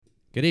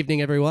Good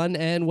evening, everyone,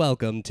 and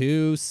welcome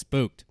to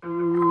Spooked.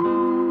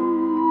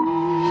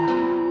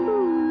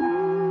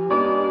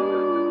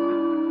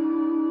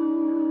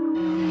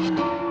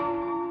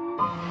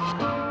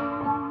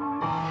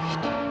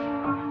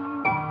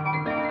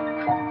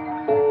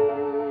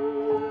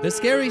 The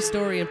Scary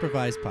Story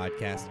Improvised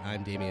Podcast.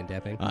 I'm Damian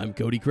Depping. I'm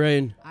Cody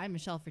Crane. I'm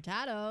Michelle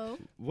Furtado.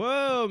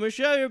 Whoa,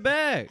 Michelle, you're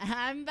back.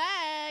 I'm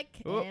back,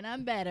 Oh. and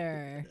I'm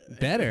better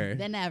Better?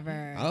 than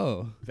ever.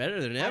 Oh.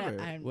 Better than ever.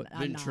 I'm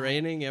Been not.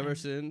 training ever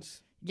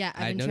since? Yeah,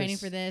 I I've been training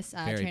noticed for this.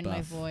 very Trained my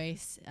buff.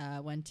 voice.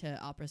 Went to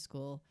opera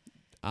school.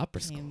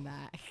 Opera school. Came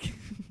back.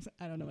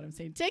 I don't know what I'm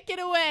saying. Take it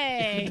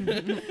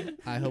away.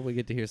 I hope we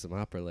get to hear some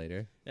opera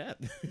later. Yeah.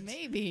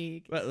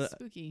 Maybe. Well,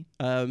 Spooky.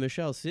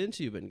 Michelle, since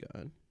you've been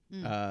gone,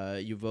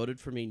 you voted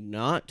for me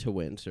not to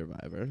win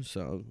Survivor.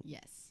 So,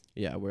 Yes.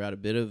 yeah, we're at a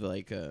bit of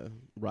like a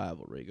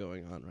rivalry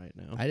going on right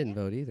now. I didn't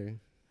vote either.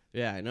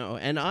 Yeah, I know.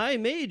 And I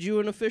made you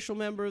an official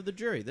member of the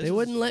jury. They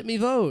wouldn't let me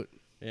vote.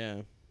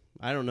 Yeah.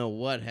 I don't know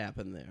what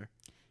happened there.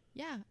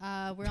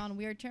 Yeah, we're on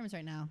weird terms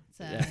right now. It's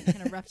Yeah.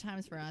 kind of rough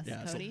times for us,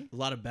 Yeah, Cody. a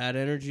lot of bad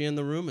energy in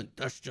the room, and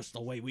that's just the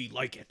way we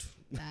like it.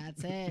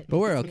 That's it. But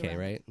we're Let's do okay, it.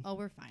 right? Oh,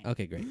 we're fine.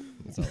 Okay, great.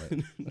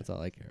 That's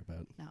all I care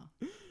about. No.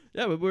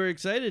 Yeah, but we're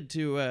excited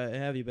to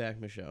have you back,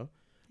 Michelle.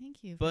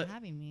 Thank you But- for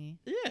having me.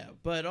 Yeah,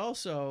 but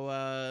also,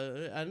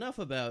 enough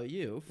about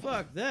you.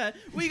 Fuck that.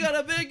 We got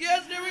a big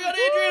guest here. We got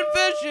Adrienne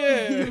Fish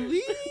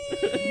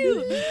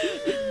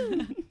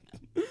here.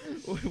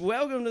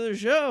 Welcome to the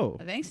show.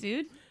 Thanks,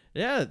 dude.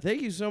 Yeah,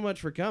 thank you so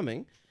much for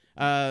coming.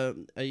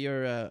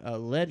 You're a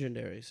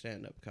legendary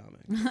stand-up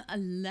comic. A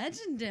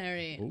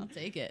legendary. Ooh. I'll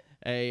take it.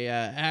 A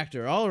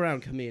actor,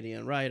 all-around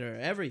comedian, writer,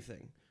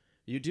 everything.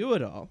 You do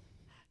it all.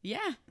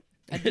 Yeah.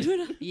 I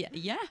do it.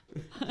 Yeah.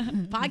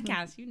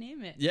 Podcast, you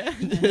name it. Yeah.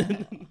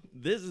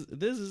 This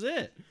is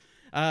it.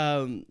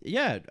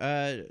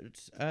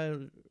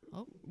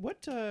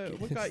 What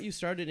got you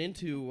started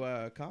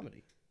into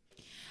comedy?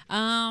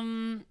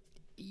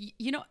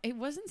 You know, it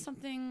wasn't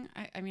something.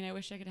 I mean, I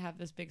wish I could have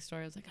this big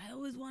story. I was like, I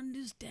always wanted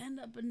to do stand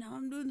up, and now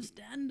I'm doing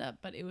stand up.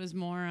 But it was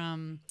more.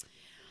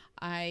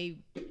 I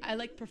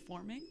like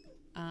performing.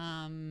 So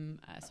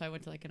I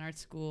went to like an art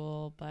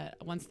school, but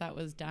once that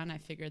was done, I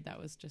figured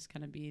that was just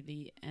gonna be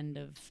the end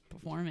of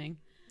performing.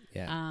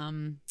 Yeah.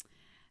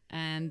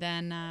 And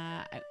then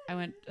I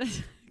went.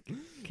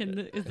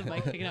 Is the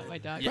mic picking up my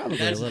dog? Probably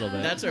that's, a little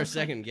bit. That's our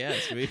second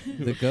guest.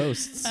 The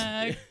ghosts.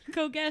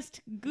 Co-guest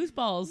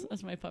Gooseballs.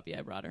 That's my puppy.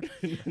 I brought her.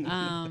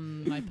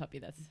 My puppy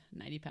that's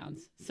 90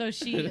 pounds. So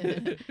she,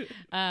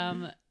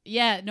 And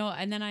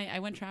then I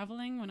went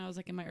traveling when I was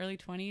like in my early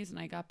 20s, and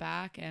I got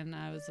back and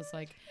I was just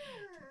like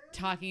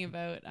talking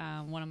about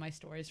one of my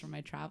stories from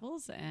my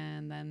travels,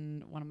 and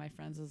then one of my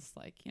friends was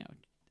like,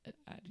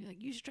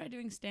 you should try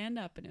doing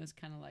stand-up, and it was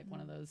kind of like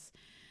one of those,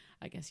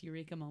 I guess,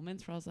 eureka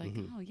moments where I was like,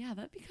 oh yeah,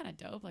 that'd be kind of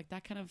dope. Like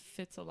that kind of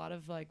fits a lot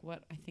of like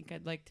what I think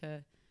I'd like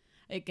to.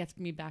 It gets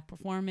me back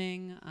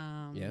performing.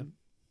 Yeah.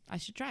 I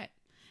should try it.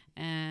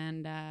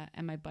 And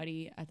my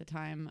buddy at the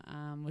time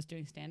was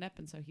doing stand up,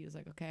 and so he was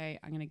like, okay,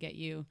 I'm gonna get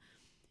you.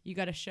 You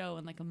got a show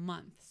in like a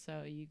month,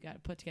 so you got to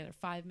put together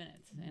 5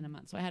 minutes in a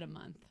month. So I had a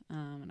month,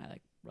 and I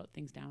like wrote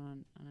things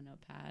down on a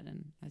notepad,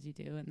 and as you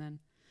do, and then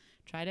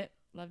tried it,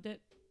 loved it.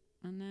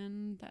 And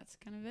then that's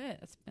kind of it.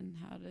 That's been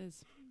how it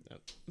is.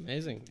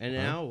 Amazing. And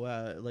now,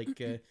 it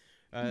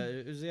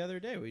was the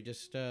other day. We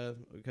just,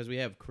 because we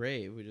have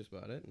Crave, we just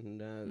bought it. And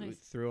we Nice.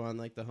 threw on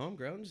like the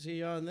homegrown. See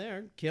you on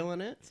there,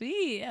 killing it.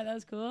 Sweet. Yeah, that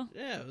was cool.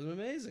 Yeah, it was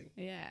amazing.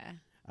 Yeah.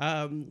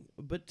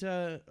 But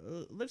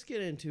let's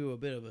get into a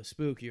bit of a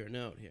spookier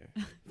note here.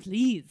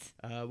 Please.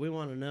 We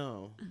want to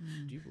know,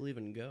 do you believe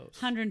in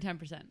ghosts?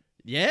 110%.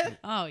 Yeah?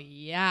 Oh,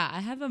 yeah.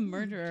 I have a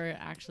murderer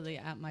actually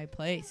at my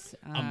place.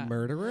 A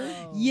murderer?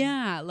 Oh.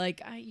 Yeah,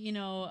 like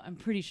I'm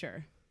pretty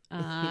sure. You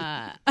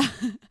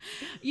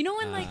know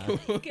when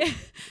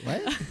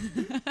What?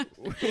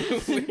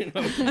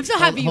 I'm so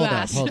happy you hold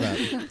asked. Hold up.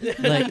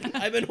 Like,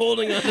 I've been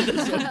holding on to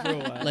this one for a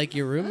while. like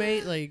your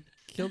roommate, like,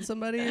 killed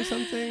somebody or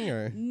something,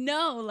 or?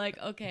 No, like,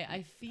 okay,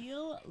 I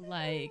feel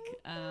like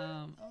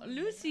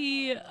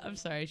Lucy, I'm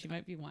sorry, she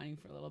might be whining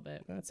for a little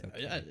bit. That's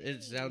okay. Yeah,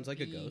 it sounds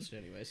like a ghost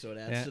anyway, so it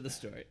adds to the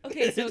story.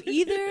 Okay, so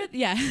either,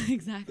 yeah,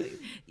 exactly.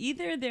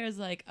 Either there's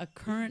like a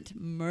current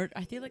murder.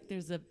 I feel like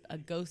there's a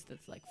ghost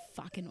that's like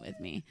fucking with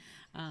me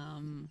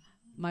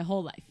my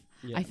whole life.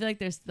 Yeah. I feel like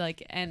there's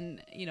like,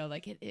 and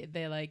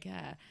they like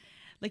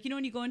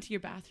when you go into your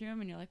bathroom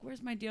and you're like,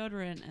 where's my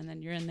deodorant? And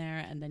then you're in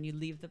there, and then you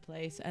leave the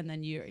place, and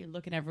then you're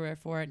looking everywhere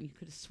for it, and you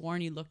could have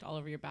sworn you looked all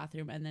over your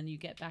bathroom, and then you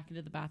get back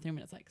into the bathroom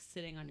and it's like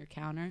sitting on your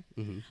counter.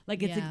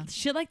 Like it's Yeah.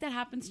 shit like that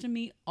happens to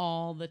me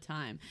all the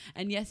time.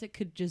 And yes, it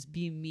could just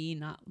be me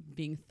not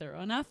being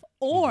thorough enough,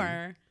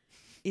 or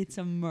it's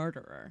a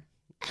murderer.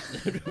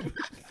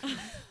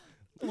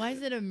 Why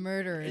is it a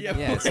murder? Yeah.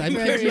 Yes, I'm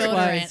For curious why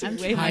deodorant. I'm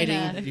it's trying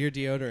hiding to- your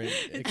deodorant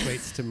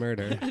equates to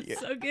murder. That's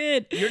so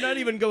good. You're not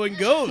even going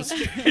ghost.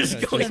 You're just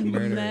That's going just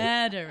murder.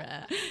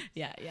 Murderer.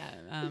 Yeah.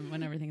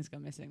 When everything's go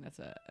missing, that's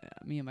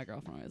me and my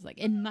girlfriend was like,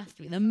 it must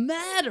be the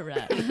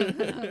murderer.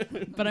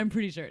 But I'm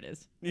pretty sure it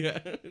is. Yeah.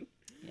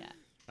 Yeah.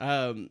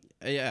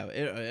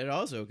 It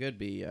also could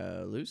be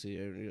Lucy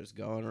just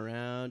going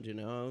around,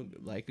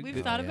 like a We've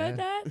good- thought yeah.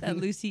 about that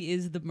Lucy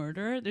is the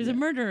murderer. There's a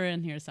murderer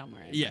in here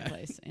somewhere in Yeah. some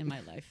place in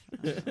my life.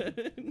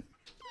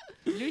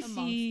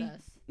 Lucy.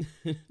 Amongst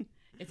us.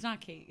 It's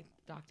not Kate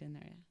docked in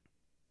there yet.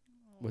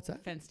 What's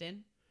that? Fenced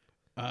in.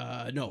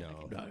 No.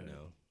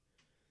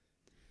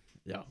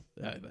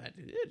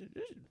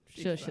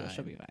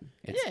 She'll be fine.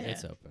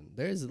 It's open.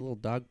 There's a little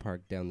dog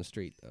park down the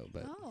street though,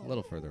 but Oh. a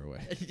little further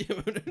away. All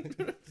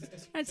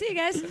right, see you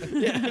guys.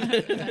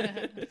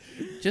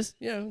 Just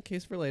in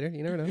case for later.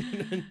 You never know.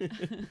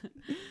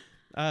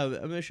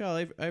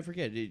 Michelle, I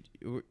forget.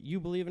 You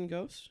believe in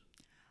ghosts?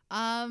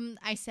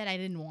 I said I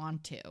didn't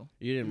want to.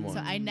 You didn't want.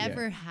 So I to.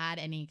 never had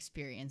any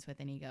experience with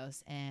any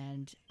ghosts,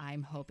 and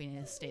I'm hoping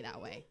to stay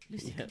that way.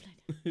 Lucy, Yeah.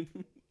 come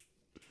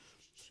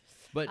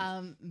play.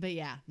 But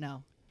Yeah,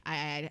 no.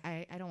 I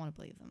don't want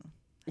to believe them.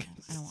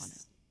 I don't want to.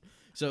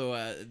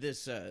 so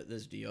this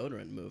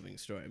deodorant moving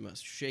story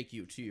must shake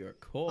you to your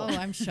core. Oh,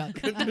 I'm shook.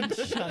 I'm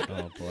shook.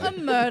 Oh A boy.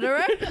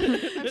 murderer?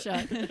 I'm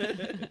shook.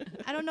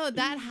 I don't know.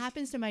 That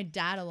happens to my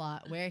dad a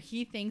lot, where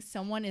he thinks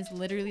someone is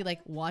literally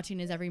like watching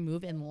his every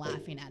move and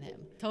laughing at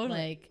him. Totally.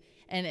 Like,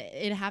 and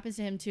it happens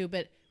to him too.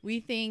 But we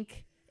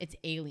think it's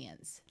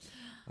aliens.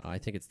 Oh, I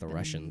think it's the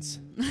Russians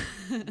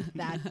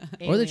That or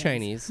the aliens.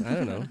 Chinese. I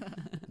don't know.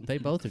 They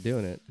both are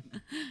doing it.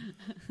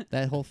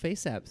 That whole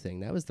face app thing,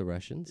 that was the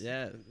Russians.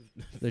 Yeah.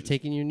 They're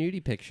taking your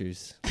nudie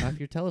pictures off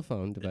your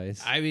telephone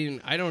device. I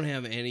mean, I don't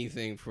have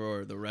anything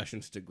for the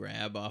Russians to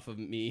grab off of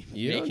me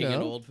You don't making an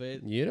know. old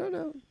face. You don't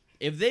know.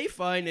 If they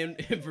find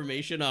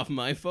information off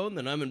my phone,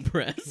 then I'm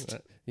impressed.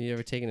 You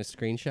ever taken a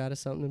screenshot of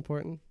something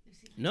important?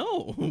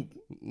 No.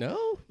 No?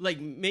 Like,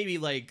 maybe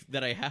like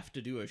that I have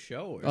to do a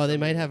show or Oh, they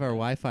might something. have our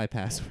Wi-Fi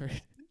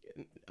password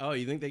Oh,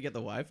 you think they get the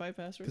Wi-Fi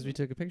password? because we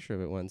took a picture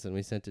of it once and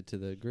we sent it to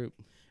the group,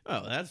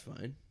 Oh, that's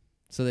fine.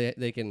 so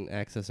they can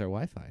access our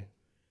Wi-Fi.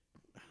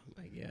 Oh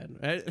my God.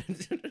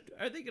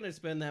 Are they going to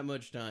spend that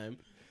much time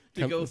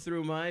to Come- go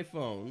through my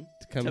phone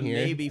To come to here,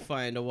 maybe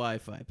find a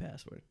Wi-Fi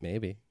password?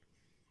 maybe.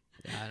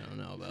 I don't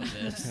know about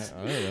this.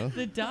 I don't know.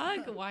 The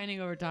dog whining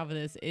over top of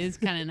this is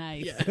kind of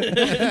nice.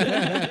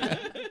 Yeah.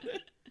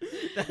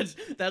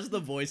 That's the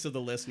voice of the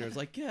listeners.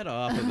 Like, get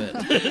off of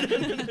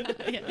it.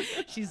 Yeah,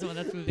 she's the one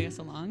that's moving us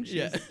along. She's,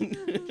 Yeah.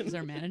 she's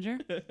our manager.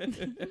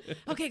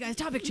 Okay, guys,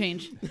 topic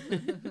change.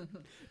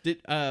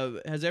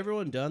 Has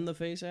everyone done the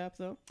Face app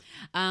though?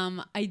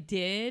 I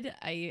did.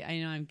 I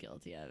know I'm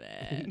guilty of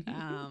it.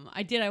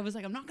 I did. I was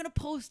like, I'm not gonna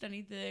post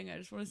anything. I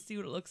just want to see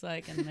what it looks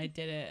like, and then I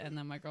did it. And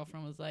then my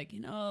girlfriend was like,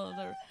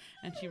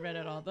 and she read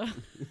it all the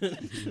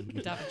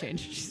topic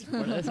change. She's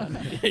part of this one.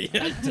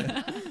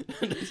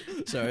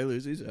 Sorry,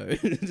 Lucy. Sorry.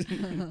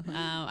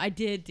 I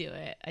did do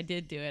it. I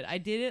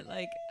did it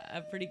like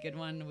a pretty good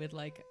one with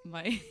like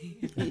my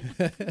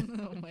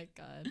Oh my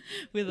god.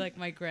 with like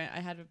I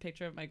had a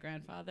picture of my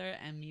grandfather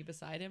and me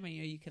beside him, and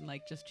you can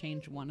like just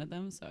change one of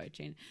them. So I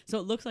changed. So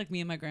it looks like me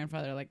and my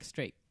grandfather are like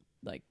straight,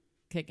 like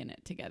kicking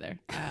it together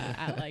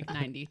at like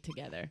 90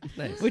 together,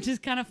 Nice. which is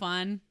kind of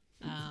fun.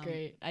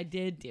 Great. I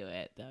did do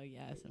it though.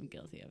 Yes, I'm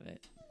guilty of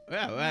it.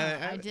 Yeah,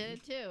 well, I did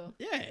it too.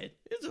 Yeah,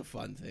 it's a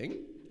fun thing.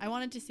 I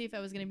wanted to see if I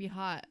was gonna be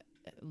hot,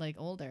 like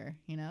older,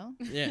 Yeah,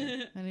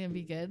 Yeah. I'm gonna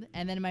be good.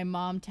 And then my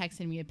mom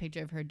texted me a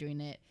picture of her doing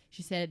it.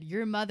 She said,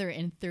 "Your mother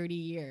in 30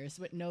 years,"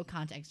 with no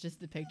context, just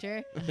the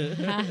picture,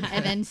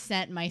 and then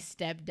sent my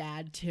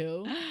stepdad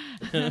too.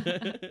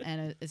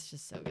 And it's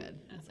just so good.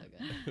 It's so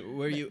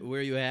good.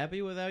 Were you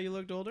happy with how you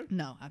looked older?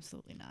 No,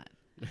 absolutely not.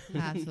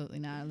 Absolutely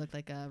not. I looked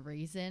like a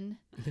raisin,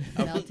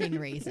 melting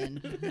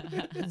raisin.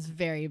 It's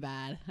very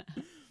bad.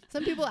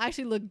 Some people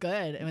actually look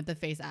good with the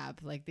Face app.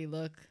 Like they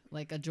look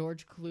like a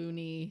George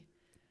Clooney.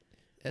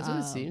 That's what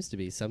it seems to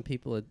be. Some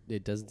people,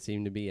 it doesn't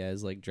seem to be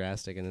as like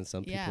drastic, and then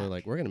some people Yeah. are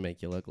like, "We're gonna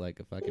make you look like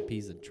a fucking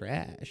piece of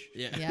trash."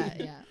 Yeah.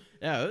 Yeah.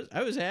 Yeah,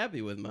 I was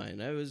happy with mine.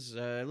 I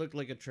looked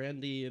like a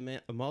trendy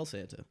mall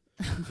Santa.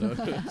 So I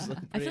was,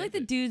 I feel like the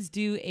pretty dudes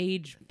do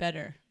age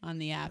better on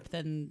the app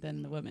than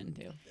the women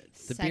do.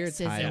 The beard's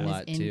high a Sexism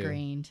lot, is too.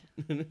 ingrained.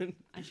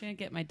 I shouldn't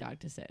get my dog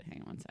to sit.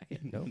 Hang on one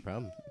second. No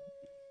problem.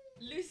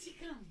 Lucy,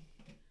 come.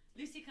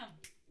 Lucy, come.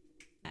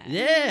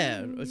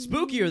 Yeah,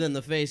 spookier than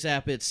the Face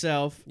app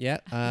itself. Yeah.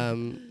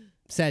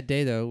 Sad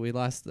day though. We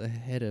lost the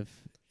head of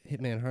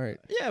Hitman Hart.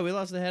 Yeah, we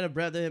lost the head of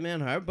Brett the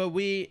Hitman Hart, but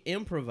we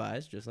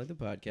improvised just like the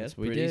podcast. Yes,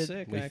 we Pretty did.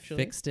 sick, we actually.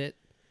 fixed it.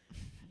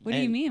 What do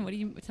you And- mean? What do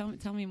you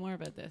tell me more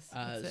about this?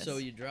 What's this? So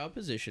you draw a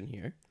position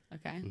here.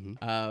 Okay.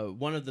 Mm-hmm.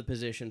 One of the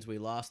positions we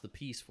lost the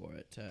piece for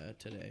it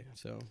today.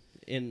 So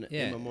in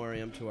Yeah.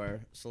 memoriam to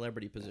our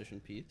celebrity position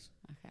piece.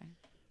 Okay.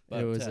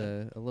 But It was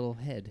a little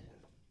head.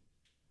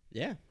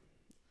 yeah,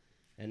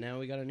 and now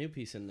we got a new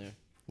piece in there.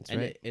 That's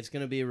and right. it's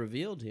going to be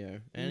revealed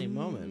here any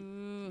moment.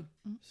 Ooh.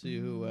 Ooh. See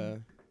who.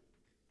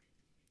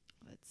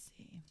 Let's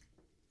see.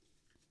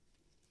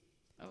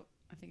 Oh,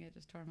 I think I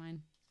just tore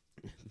mine.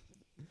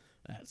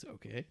 That's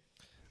okay.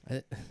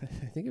 I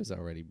think it was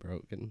already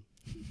broken.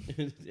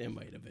 It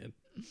might have been.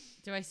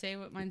 Do I say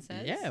what mine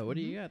says? Yeah. What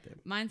do you got there?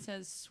 Mine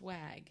says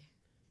swag.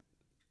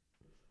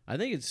 I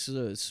think it's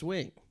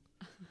swing.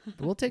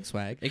 But we'll take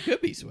swag. It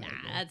could be swag.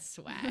 Nah, that's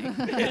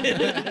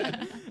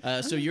swag.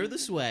 So you're the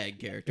swag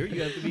character.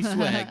 You have to be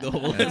swag the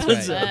whole That's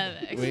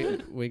episode.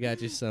 right. We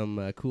got you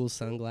some cool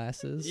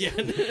sunglasses. Yeah.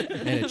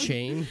 And a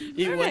chain.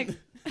 He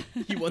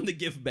won the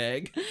gift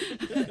bag.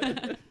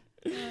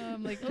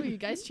 I'm like, oh, you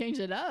guys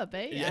changed it up,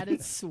 eh? You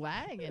added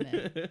swag in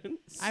it.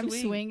 I'm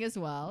swing as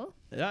well.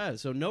 Yeah,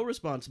 so no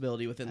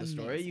responsibility within the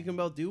story. Amazing. You can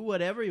both do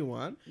whatever you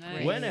want,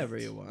 Nice. whenever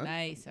you want.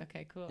 Nice.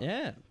 Okay, cool.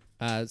 Yeah.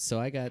 So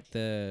I got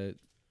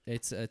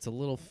it's a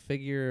little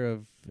figure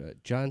of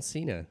John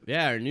Cena,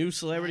 Yeah, our new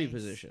celebrity Nice.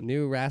 position.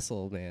 new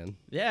wrestle man.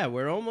 Yeah,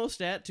 we're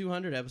almost at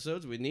 200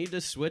 episodes. We need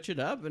to switch it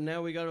up, and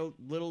now we got a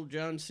little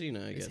John Cena,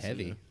 I It's guess.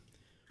 heavy.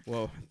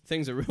 Well,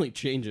 things are really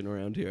changing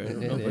around here. I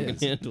don't know It if I can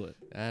is. handle it.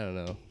 I don't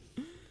know.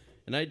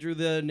 And I drew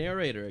the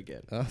narrator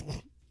again. Oh,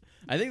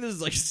 I think this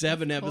is like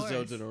 7 Of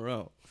episodes course. in a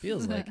row.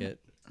 feels like it.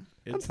 I'm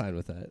It's- fine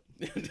with that.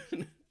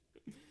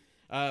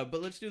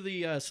 But let's do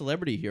the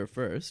celebrity here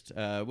first.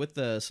 With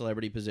the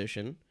celebrity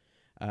position,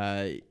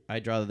 I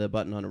draw the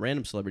button on a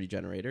random celebrity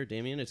generator.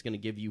 Damien, it's going to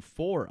give you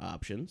 4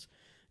 options.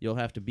 You'll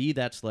have to be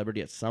that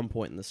celebrity at some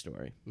point in the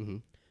story.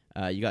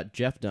 Mm-hmm. You got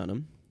Jeff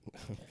Dunham.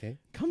 Okay.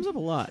 Comes up a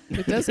lot.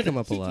 It does come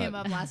up a He lot. came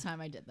up last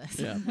time I did this.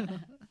 Yeah.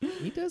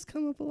 He does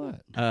come up a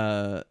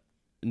lot.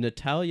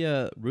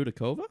 Natalia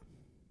Rudakova?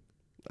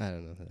 I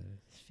don't know who that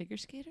is. Figure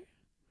skater?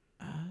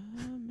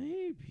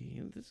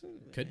 Maybe. This is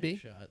a Could be.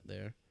 shot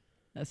there.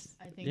 That's.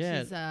 I think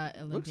Yeah, she's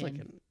Olympian. Looks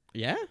like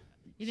yeah.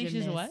 You think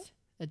she's a what? Gymnast.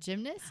 A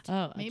gymnast?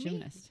 Oh, maybe? a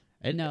gymnast.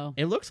 It,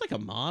 It looks like a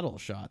model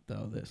shot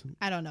though. This.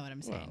 I don't know what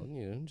I'm saying.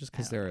 Well, just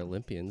because they're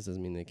Olympians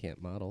doesn't mean they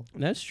can't model.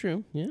 That's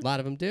true. Yeah. A lot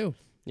of them do.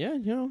 Yeah.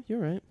 You're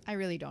right. I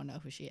really don't know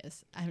who she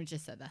is. I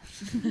just said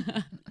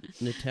that.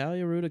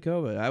 Natalia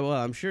Rudakova. Well,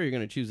 I'm sure you're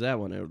going to choose that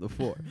one out of the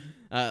 4.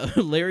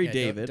 Larry Yeah,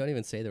 David. Don't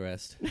even say the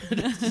rest.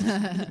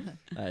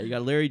 You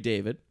got Larry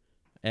David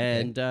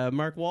and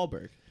Mark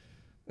Wahlberg.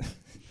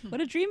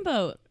 What a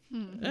dreamboat.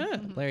 Yeah.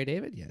 Larry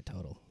David? Yeah,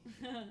 total.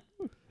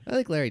 I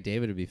think Larry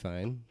David would be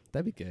fine.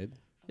 That'd be good.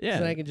 Yeah.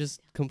 Then I can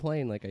just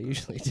complain like I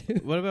usually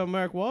do. What about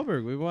Mark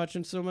Wahlberg? We've been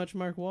watching so much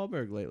Mark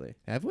Wahlberg lately.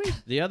 Have we?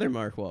 The other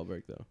Mark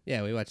Wahlberg, though.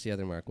 Yeah, we watched the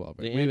other Mark Wahlberg.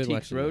 The We've been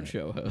Antiques watching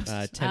Roadshow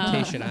host.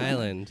 Temptation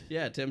Island.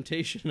 Yeah,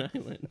 Temptation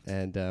Island.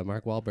 And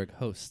Mark Wahlberg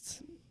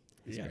hosts.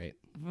 He's Yeah. great.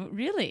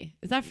 Really?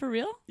 Is that for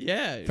real?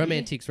 Yeah. From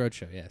Antiques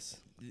Roadshow,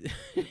 yes.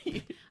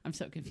 I'm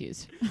so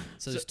confused.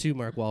 So there's 2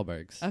 Mark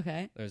Wahlbergs.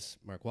 Okay. There's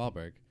Mark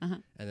Wahlberg, Uh-huh.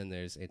 and then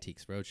there's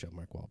Antiques Roadshow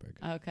Mark Wahlberg.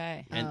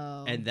 Okay. And,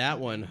 Oh. and that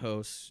one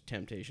hosts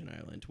Temptation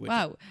Island, which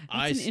Wow.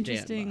 I That's an stand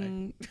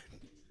interesting,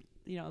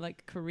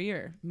 like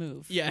career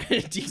move. by. Yeah,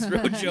 Antiques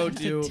Roadshow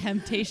To too.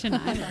 Temptation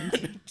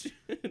Island.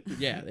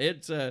 Yeah,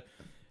 it's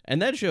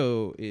and that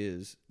show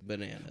is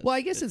bananas. Well,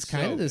 I guess it's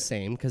kind so of the good.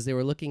 same because they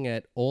were looking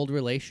at old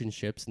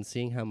relationships and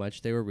seeing how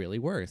much they were really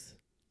worth,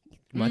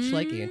 much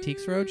like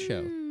Antiques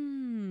Roadshow.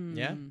 Mm.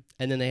 Yeah.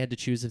 And then they had to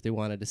choose if they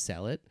wanted to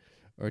sell it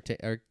or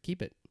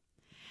keep it.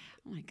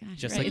 Oh my gosh.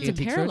 Just right. like It's a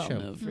Antiques parallel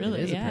Roadshow. move, really.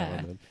 It is a Yeah.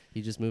 parallel move.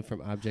 He just moved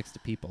from objects to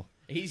people.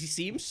 He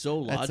seems so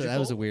logical. That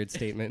was a weird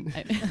statement.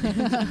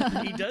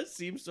 He does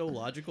seem so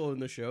logical in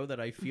the show that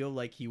I feel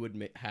like he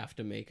would have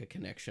to make a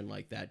connection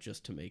like that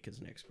just to make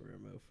his next career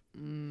move.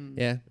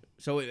 Yeah.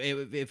 So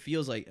it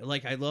feels like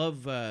I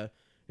love a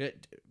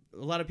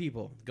lot of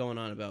people going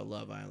on about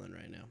Love Island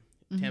right now.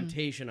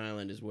 Temptation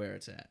Island is where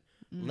it's at.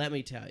 Let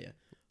me tell you,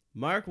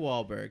 Mark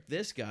Wahlberg,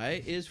 this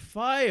guy is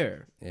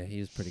fire. Yeah, he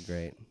was pretty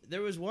great.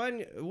 There was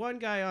one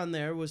guy on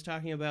there was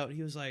talking about,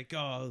 he was like,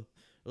 oh,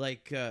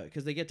 like,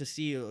 because they get to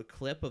see a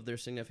clip of their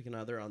significant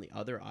other on the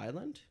other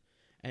island.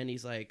 And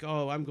he's like,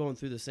 oh, I'm going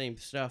through the same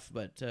stuff,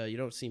 but you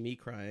don't see me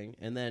crying.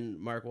 And then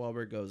Mark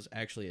Wahlberg goes,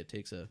 actually, it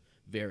takes a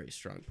very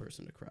strong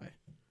person to cry.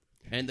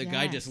 And the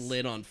guy just Yes.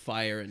 lit on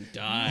fire and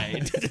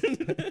died.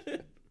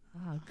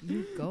 Oh,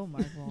 you go,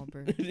 Mark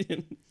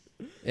Wahlberg.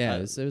 Yeah,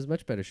 it was a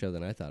much better show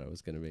than I thought it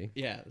was going to be.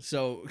 Yeah,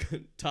 so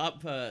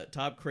top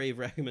crave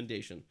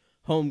recommendation,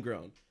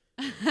 Homegrown.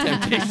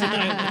 Temptation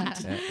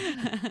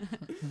Island.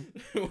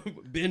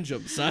 Binge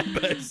them side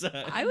by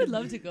side. I would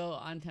love to go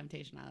on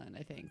Temptation Island,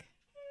 I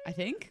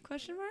think.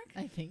 Question mark?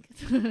 I think.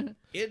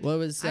 What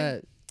was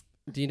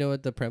do you know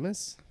what the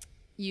premise?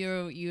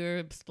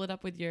 You're split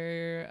up with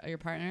your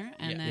partner,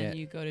 and Yeah. then Yeah.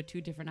 you go to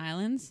 2 different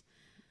islands,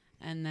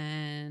 and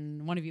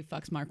then one of you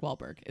fucks Mark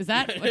Wahlberg. Is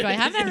that? Do I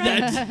have that right?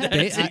 That's They-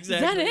 I- exactly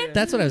Is that it? right.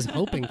 That's what I was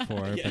hoping for,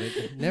 but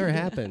it never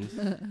happened.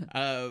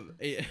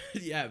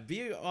 Yeah,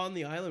 being on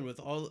the island with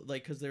all,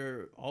 like, because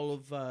they're all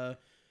of the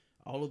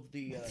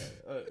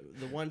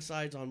one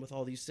side's on with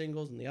all these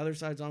singles and the other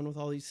side's on with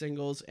all these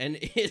singles, and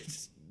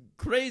it's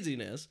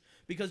craziness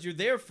because you're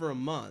there for a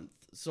month,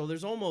 so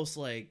there's almost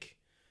like,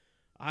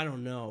 I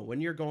don't know,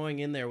 when you're going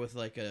in there with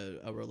like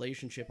a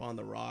relationship on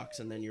the rocks,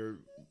 and then you're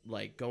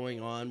like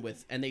going on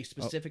with, and they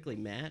specifically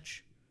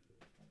match.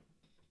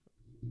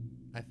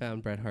 I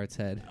found Bret Hart's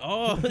head.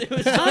 Oh, it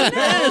was Oh, God.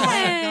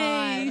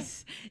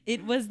 nice.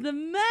 It was the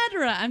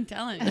murderer. I'm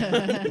telling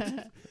you.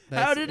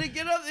 How did it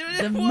get up?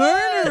 The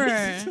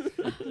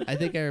murderer. I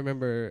think I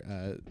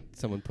remember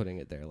someone putting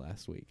it there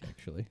last week,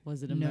 actually.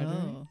 Was it a murderer?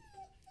 No.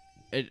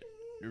 It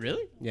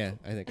really? Yeah,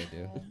 I think I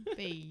do.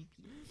 Baby.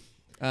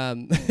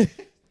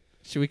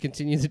 Should we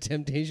continue the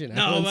Temptation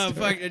No, Island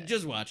story? fuck it,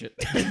 just watch it.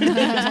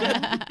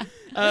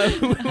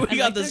 We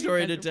got the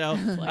story to tell.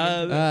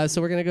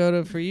 So we're going to go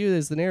to, for you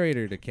as the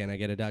narrator, to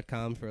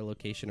canigeta.com for a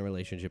location, a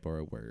relationship, or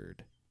a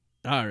word.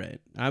 All right,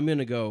 I'm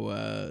gonna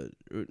go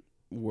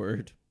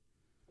word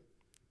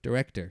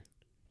Director.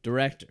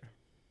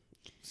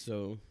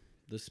 So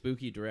the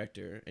spooky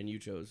director, and you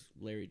chose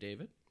Larry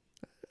David.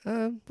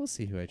 We'll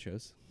see who I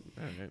chose.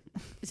 All right.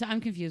 So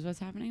I'm confused. What's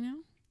happening now?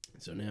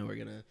 So now we're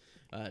gonna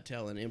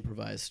tell an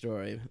improvised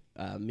story,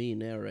 me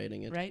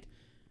narrating it, Right.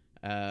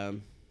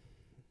 and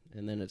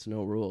then it's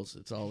no rules.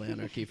 It's all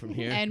anarchy from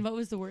here. And what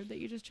was the word that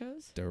you just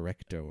chose?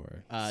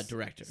 Director.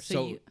 Director. So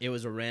So you- it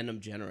was a random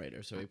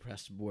generator. So we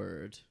pressed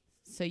word.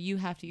 So you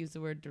have to use the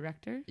word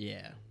director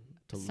Yeah.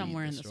 To lead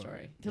somewhere in the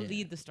story. To Yeah.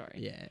 lead the story.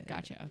 Yeah.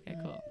 Gotcha. Okay,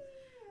 cool.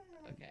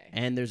 Okay.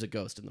 And there's a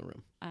ghost in the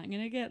room. I'm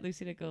going to get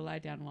Lucy to go lie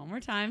down one more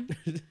time.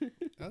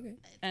 Okay.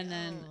 And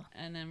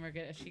then we're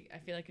good. I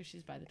feel like if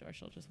she's by the door,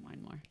 she'll just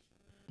whine more.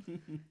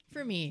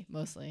 For me,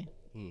 mostly.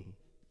 Mhm.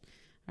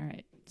 All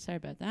right. Sorry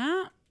about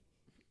that.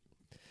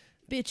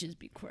 Bitches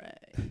be cray.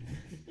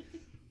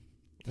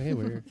 Okay,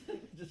 we're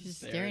She's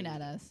staring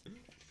at us.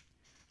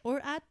 Or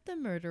at the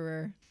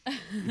murderer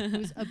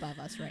who's above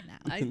us right now.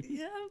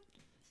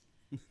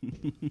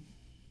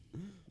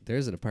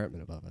 there's an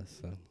apartment above us,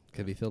 so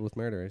could be filled with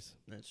murderers.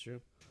 That's true.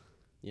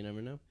 You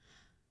never know.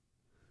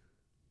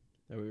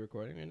 Are we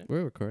recording right now?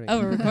 We're recording. Oh,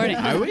 we're recording.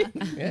 Are we?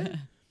 Yeah.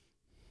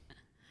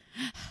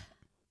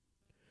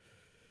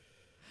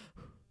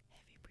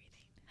 Heavy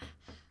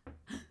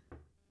breathing.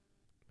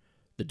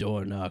 The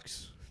door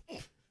knocks.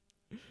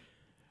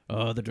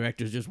 Oh, the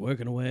director's just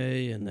working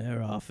away in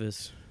their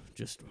office,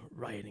 just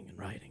writing and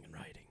writing and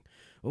writing.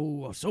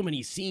 Oh, so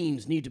many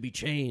scenes need to be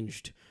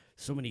changed.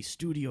 So many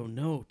studio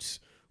notes.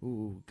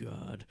 Oh,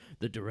 God.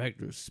 The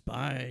director's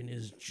spine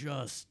is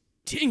just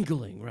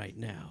tingling right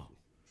now.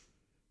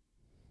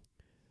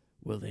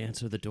 Will they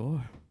answer the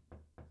door?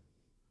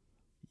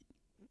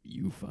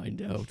 You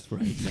find out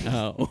right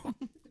now.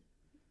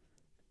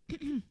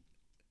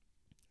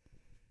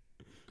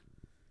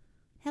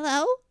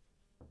 Hello?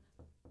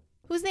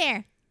 Who's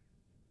there?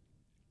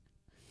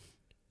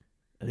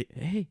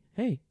 Hey,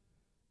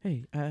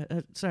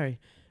 sorry.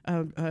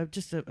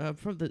 Just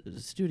from the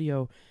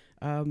studio.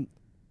 I'm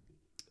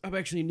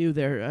actually new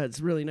there.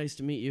 It's really nice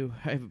to meet you.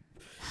 I'm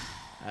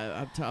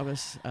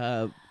Thomas.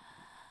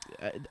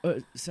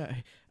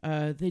 Sorry.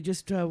 They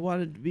just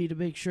wanted me to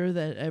make sure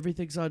that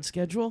everything's on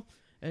schedule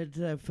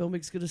and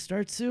filming's gonna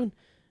start soon.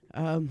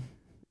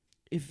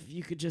 If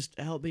you could just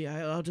help me,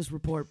 I'll just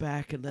report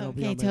back and then I'll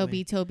be on my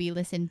way. Toby,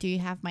 listen, do you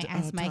have my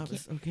ice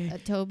Thomas, okay.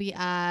 Toby,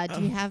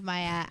 do you have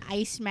my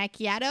ice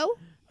macchiato?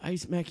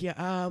 Ice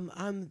macchiato.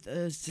 I'm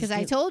Because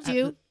I told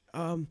you.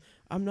 I'm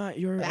not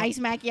your Ice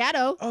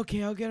macchiato.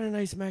 Okay, I'll get an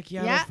ice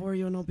macchiato Yeah. for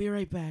you, and I'll be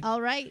right back. All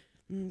right.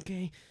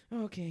 Okay.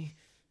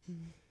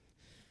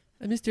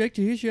 Mr.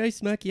 Director, here's your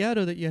ice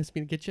macchiato that you asked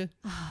me to get you.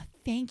 Oh,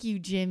 thank you,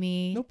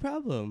 Jimmy. No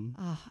problem.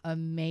 Oh,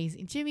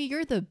 amazing. Jimmy,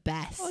 you're the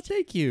best. Oh,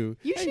 thank you.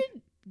 You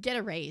should get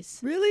a raise.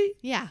 Really?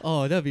 Yeah.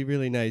 Oh, that'd be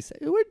really nice.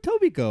 Where'd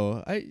Toby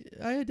go? I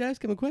had to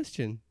ask him a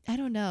question. I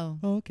don't know.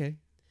 Oh, okay.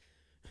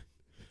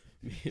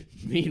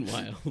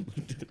 Meanwhile,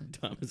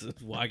 Thomas is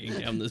walking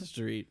down the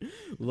street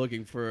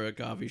looking for a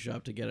coffee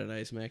shop to get an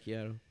ice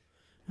macchiato.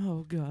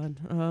 Oh God.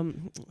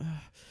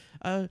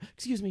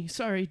 Excuse me.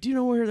 Sorry. Do you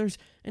know where there's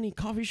any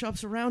coffee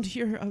shops around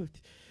here?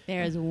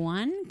 There's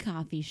one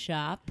coffee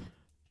shop,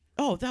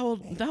 Oh, that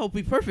will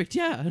be perfect.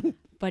 Yeah.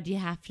 but you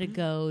have to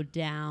go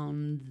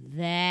down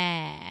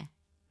there.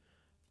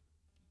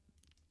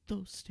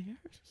 Those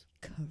stairs.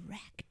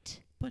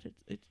 Correct. But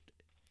it.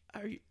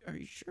 Are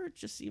you sure? It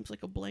just seems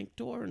like a blank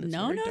door, and it's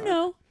No, very no, dark.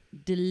 no.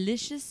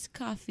 Delicious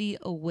coffee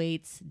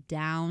awaits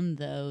down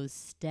those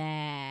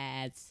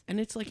stairs. And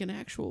it's like an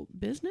actual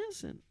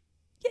business, and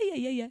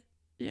Yeah.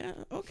 yeah.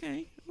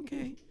 Okay.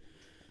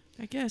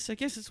 I guess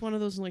it's one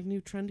of those like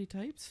new trendy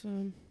types.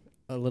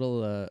 A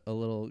little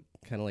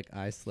kind of like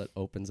eye slit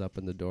opens up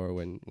in the door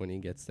when he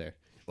gets there.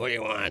 What do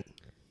you want?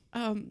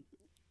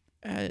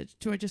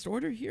 Do I just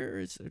order here, or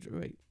is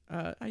it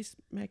ice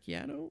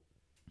macchiato?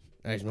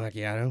 Ice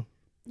macchiato.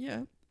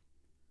 Yeah.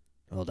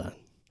 Hold on.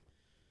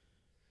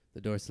 The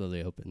door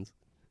slowly opens.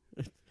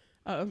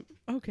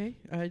 Okay.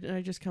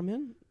 I just come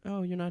in.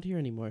 Oh, you're not here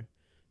anymore.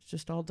 It's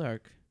just all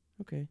dark.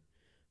 Okay.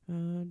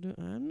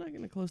 I'm not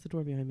gonna close the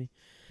door behind me.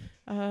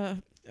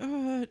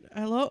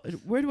 Hello.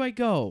 Where do I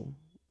go?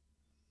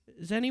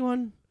 Is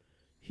anyone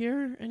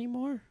here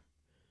anymore?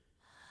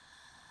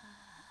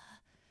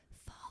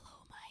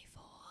 Follow my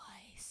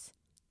voice.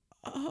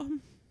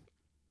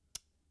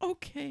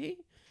 Okay.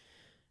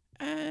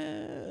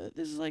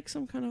 This is like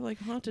some kind of like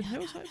haunted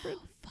house hybrid.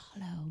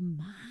 Follow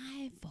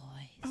my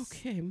voice.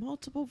 Okay,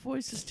 multiple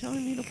voices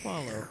telling me to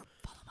follow.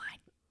 Follow mine.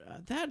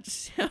 That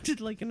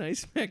sounded like an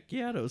iced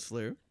macchiato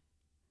slur.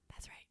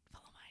 That's right.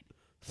 Follow mine.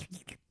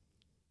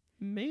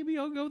 Maybe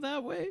I'll go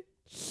that way.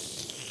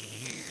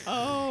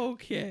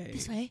 Okay.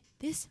 This way.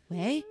 This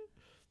way.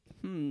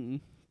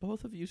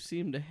 Both of you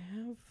seem to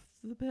have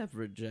the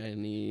beverage I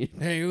need.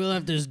 Hey, we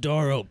left this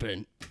door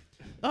open.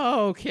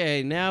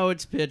 Okay, now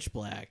it's pitch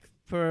black.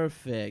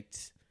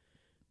 Perfect.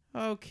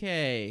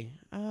 Okay.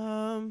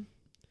 Okay,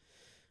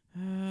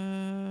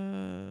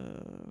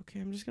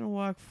 I'm just gonna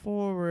walk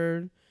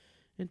forward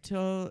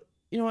until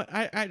you know what?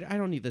 I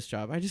don't need this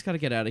job. I just gotta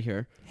get out of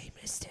here. Hey,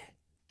 mister.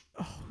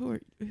 Oh, who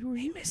are Hey,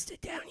 you? mister,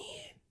 down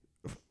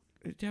here.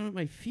 Down at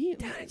my feet?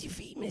 Down at your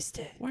feet,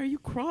 mister. Why are you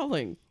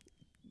crawling?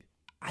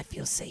 I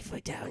feel safer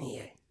down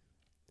here.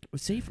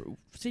 Safer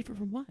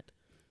from what?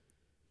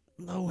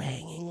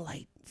 Low-hanging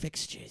light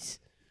fixtures.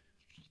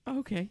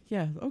 Okay,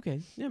 yeah,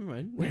 okay. Never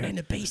mind. We're in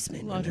the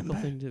basement, Logical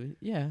remember? thing to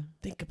yeah.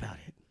 Think about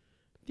it.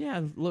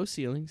 Yeah, low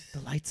ceilings.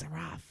 The lights are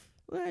off.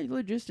 Well,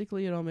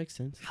 logistically, it all makes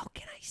sense. How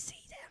can I see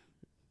them?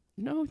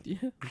 No,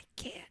 yeah. I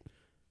can't.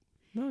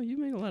 No, you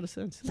make a lot of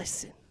sense.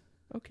 Listen,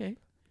 Okay.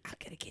 I'm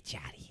gonna get you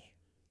out of here.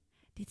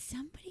 Did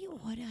somebody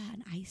order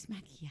an iced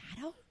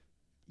macchiato?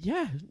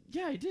 Yeah,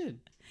 I did.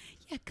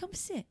 Yeah, come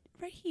sit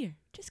right here.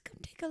 Just come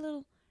take a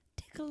little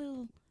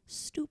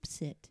stoop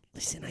sit.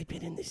 Listen, I've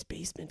been in this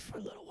basement for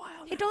a little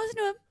while Hey, now, don't listen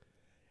to him.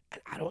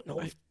 and I don't know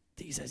if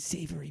these are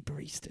savory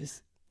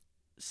baristas.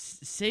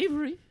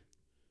 Savory?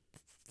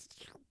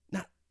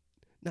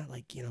 Not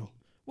like, you know.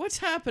 What's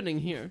happening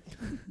here?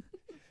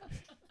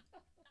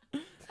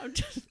 I'm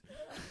just.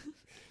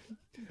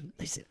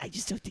 Listen, I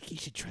just don't think you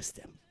should trust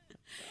them.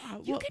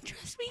 You can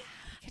trust me.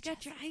 I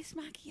got your iced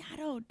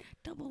macchiato,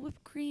 double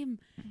whipped cream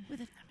with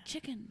a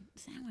chicken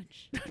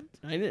sandwich.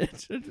 I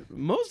did.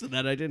 Most of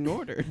that I didn't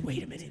order.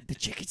 Wait a minute, the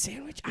chicken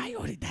sandwich? I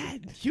ordered that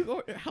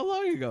How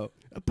long ago?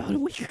 about a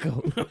week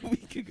ago. A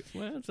week ago.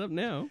 Well, it's up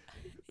now.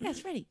 Yeah,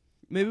 it's ready.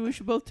 Maybe we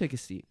should both take a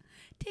seat.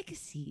 Take a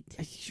seat.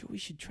 Are you sure we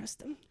should trust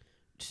them?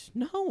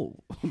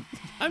 No.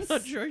 I'm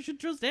not sure I should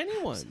trust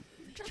anyone.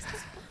 Trust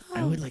us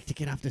I would both. like to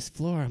get off this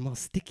floor. I'm all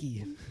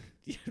sticky.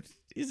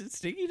 Is it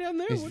sticky down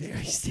there? It's What's-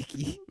 very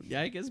sticky.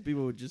 Yeah, I guess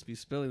people would just be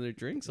spilling their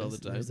drinks all the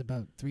time. There's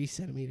about 3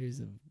 centimeters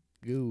of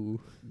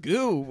goo.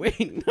 Goo.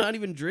 Wait, not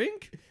even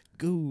drink?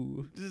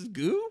 Goo. This is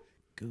goo?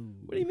 Goo.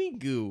 What do you mean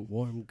goo?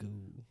 Warm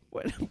goo.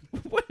 What?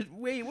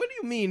 Wait, what do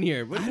you mean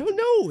here? What? I don't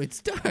know.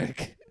 It's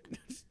dark.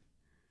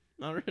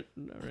 All right,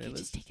 Okay,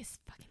 let's just take a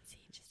fucking seat.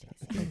 Just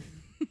take a seat.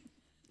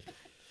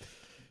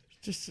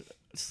 just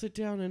sit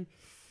down and.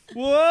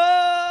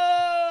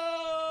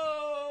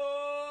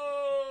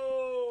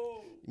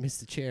 Whoa!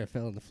 Missed the chair.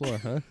 Fell on the floor,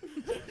 huh?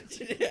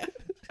 Yeah.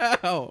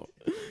 Ow!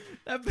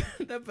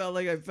 That felt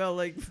like I fell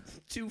like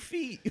 2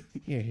 feet.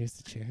 Here's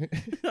the chair.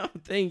 Oh,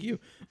 thank you.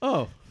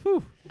 Oh,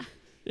 whew.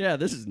 Yeah,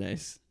 this is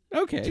nice.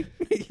 Okay.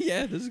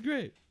 Yeah, this is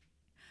great.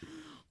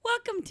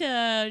 Welcome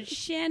to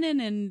Shannon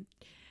and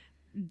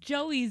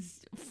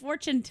Joey's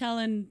fortune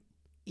telling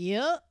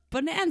Yep.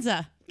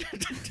 bonanza.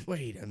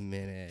 Wait a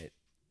minute.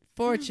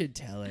 Fortune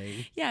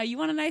telling. Yeah, you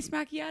want a nice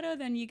macchiato?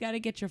 Then you got to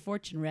get your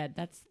fortune read.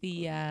 That's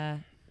the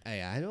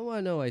Hey, I don't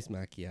want no iced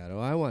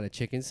macchiato. I want a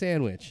chicken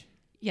sandwich.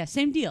 yeah,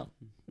 same deal.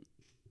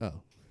 Oh.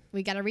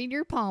 We gotta read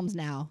your palms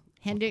now.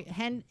 Hand your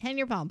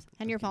palms.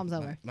 Hand your palms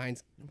over.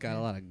 Mine's got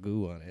a lot of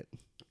goo on it.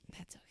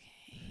 That's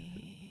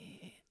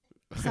okay.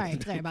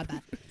 Sorry about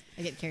that.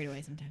 I get carried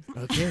away sometimes.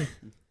 Okay.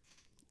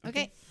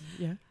 Okay.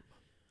 Yeah.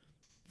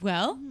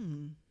 Well,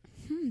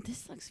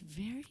 this looks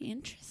very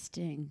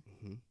interesting.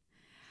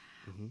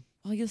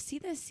 Well, you'll see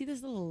this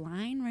little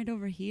line right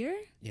over here.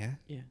 Yeah.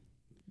 Yeah.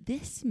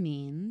 This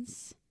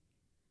means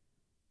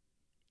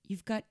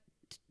you've got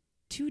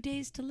 2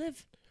 days to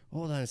live.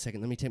 Hold on a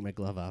second. Let me take my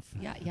glove off.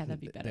 Yeah, that'd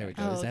be better. There we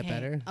go. Is that okay.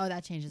 better? Oh,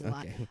 that changes a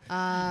lot.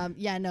 Okay.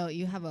 Yeah, no,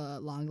 you have a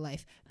long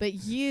life. But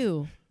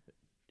you,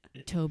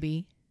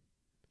 Toby,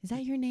 is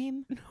that your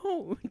name?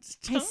 No, it's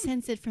I Tom.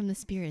 sense it from the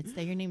spirits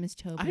that your name is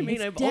Toby. I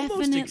mean, It's I've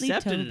almost definitely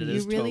accepted it Toby.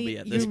 as you're really, Toby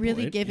at you're this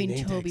really point. giving Your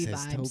name Toby tag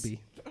says vibes.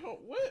 Toby. Oh,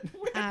 what?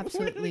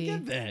 Absolutely. Where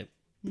did I get that?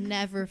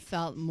 Never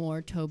felt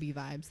more Toby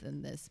vibes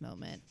than this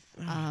moment.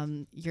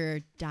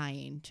 You're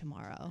dying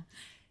tomorrow.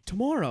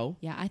 Tomorrow?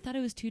 Yeah, I thought it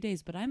was 2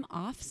 days, but I'm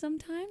off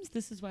sometimes.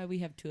 This is why we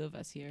have 2 of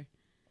us here.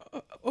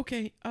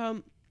 Okay.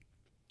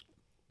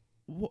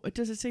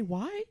 Does it say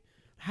why?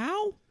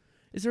 How?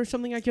 Is there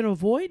something I can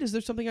avoid? Is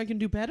there something I can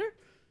do better?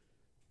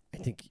 I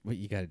think what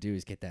you got to do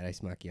is get that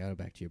iced macchiato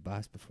back to your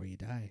boss before you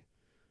die.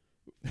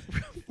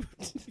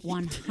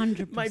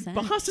 100%. My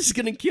boss is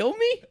gonna kill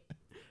me?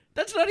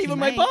 That's not even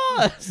my might.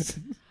 boss.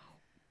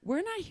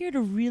 We're not here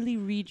to really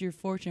read your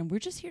fortune. We're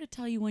just here to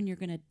tell you when you're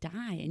gonna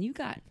die. And you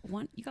got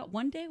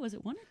 1 day. Was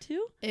it 1 or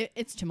 2?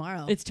 It's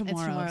tomorrow. It's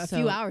tomorrow, A so-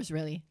 few hours,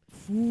 really.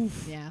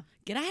 Oof. Yeah.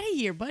 Get out of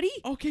here, buddy.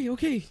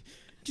 Okay.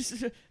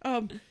 Just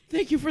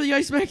thank you for the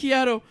iced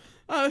macchiato.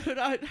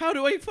 How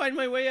do I find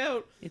my way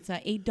out? It's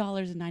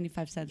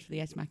 $8.95 for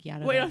the iced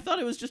macchiato. Wait, though. I thought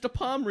it was just a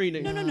palm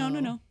reading.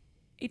 No.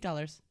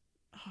 $8.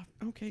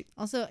 Okay,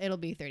 Also, it'll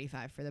be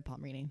 $35 for the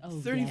palm reading. Oh,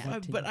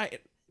 35. But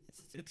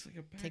it's like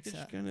a Takes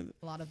package kind of.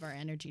 a lot of our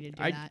energy to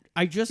do I that.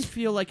 I just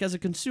feel like as a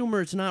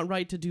consumer, it's not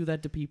right to do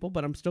that to people,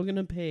 but I'm still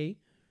gonna pay.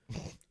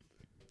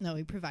 No,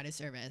 we provide a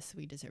service.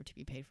 We deserve to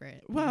be paid for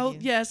it. Thank Well, you.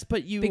 yes,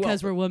 but you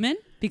Because we're women?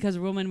 Because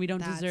we're women, we don't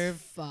That's deserve.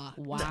 fucked.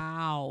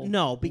 Wow.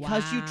 no,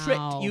 because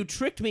Wow. you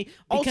tricked me.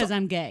 Also, Because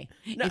I'm gay.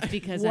 No. It's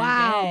because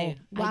Wow. I'm gay.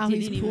 I Wow, he's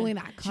didn't even- pulling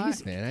that card.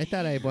 Jeez, man, I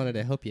thought I wanted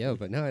to help you out,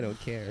 but now I don't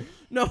care.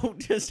 no,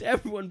 just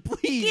everyone,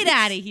 please Get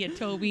out of here,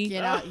 Toby.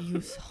 Get out, you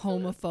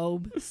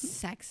homophobe,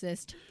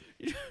 sexist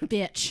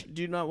bitch.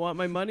 Do you not want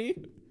my money?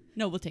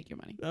 No, we'll take your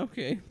money.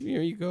 Okay,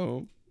 here you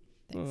go.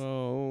 Thanks.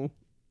 Oh,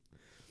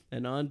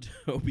 and on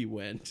Toby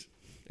went.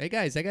 Hey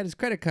guys, I got his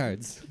credit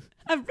cards.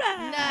 All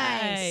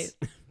right.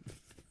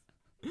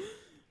 Nice.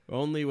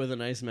 Only with a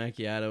nice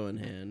macchiato in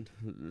hand.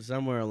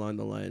 Somewhere along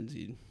the lines,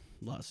 he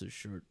lost his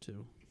shirt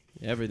too.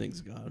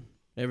 Everything's gone.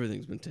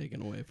 Everything's been taken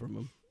away from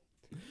him.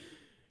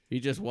 He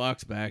just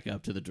walks back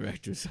up to the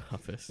director's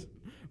office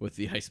with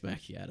the iced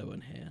macchiato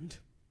in hand.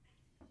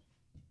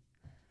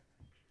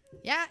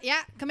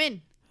 Yeah, come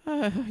in.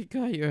 I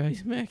got your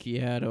iced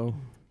macchiato.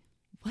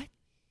 What?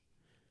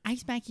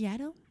 Iced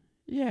macchiato?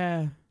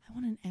 Yeah, I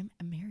want an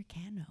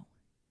Americano.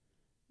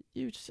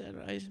 you said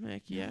iced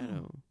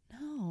macchiato.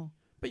 No.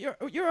 But you're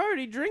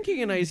already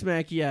drinking an iced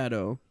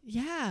macchiato.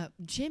 Yeah,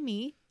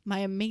 Jimmy, my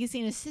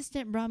amazing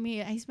assistant, brought me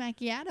an iced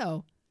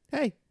macchiato.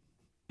 Hey,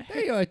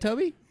 there you are,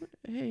 Toby.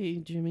 Hey,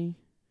 Jimmy.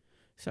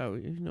 So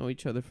we know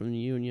each other from the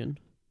union.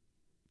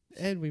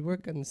 And we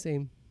work on the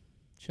same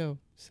show,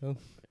 so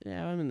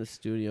Yeah, I'm in the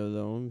studio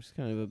though. It's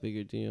kind of a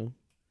bigger deal.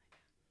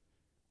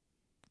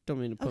 Don't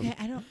mean to put. Okay,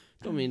 I don't.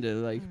 Don't mean to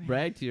like alright.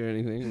 brag to you or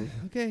anything.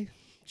 okay,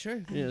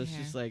 sure. I Yeah, don't it's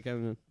care. just like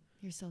I'm.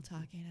 You're still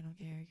talking. I don't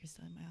care. You're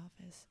still in my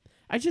office.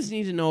 I just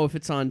need to know if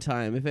it's on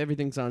time, if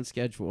everything's on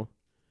schedule.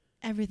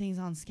 Everything's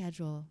on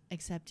schedule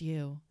except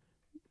you.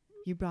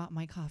 You brought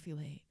my coffee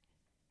late.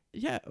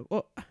 Yeah,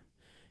 well,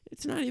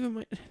 it's not even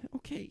my.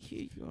 Okay,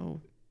 here you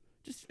go.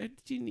 Just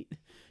do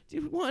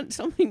you want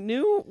something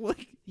new?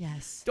 Like,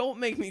 Yes. don't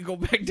make me go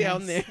back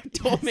down Yes, there.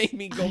 Don't yes, make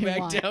me go I back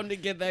want- down to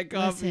get that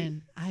coffee.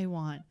 Listen, I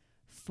want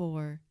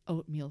 4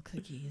 oatmeal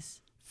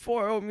cookies.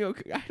 4 oatmeal.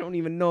 I don't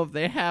even know if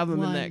they have them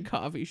in One that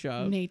coffee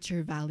shop.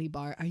 Nature Valley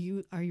bar. Are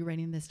you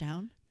writing this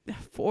down?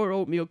 4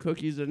 oatmeal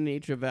cookies at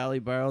Nature Valley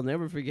Bar. I'll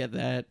never forget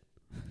that.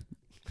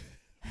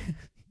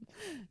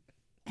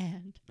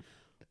 And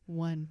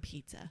 1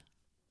 pizza.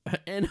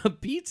 And a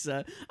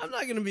pizza. I'm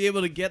not gonna be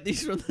able to get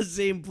these from the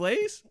same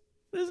place.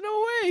 There's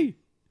no way.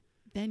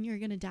 Then you're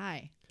gonna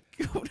die.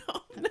 No,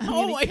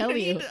 gonna I kill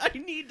need. you. I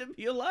need to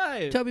be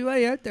alive. Toby, while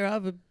you're out there, I'll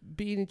have a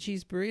bean and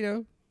cheese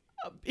burrito.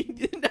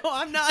 No,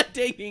 I'm not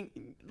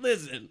taking.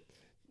 Listen,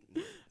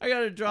 I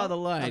gotta draw the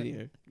line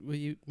here. Will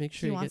you make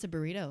sure He you wants get... a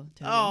burrito.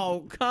 Toby.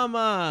 Oh, come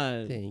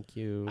on. Thank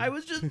you. I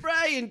was just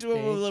bragging to him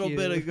a Thank little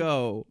bit you.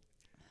 ago.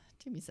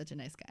 Jimmy's such a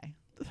nice guy.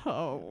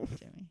 Oh,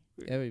 Jimmy.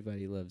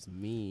 Everybody loves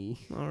me.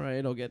 all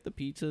right. I'll get the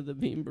pizza, the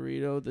bean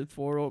burrito, the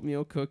 4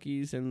 oatmeal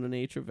cookies, and the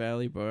Nature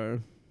Valley Bar.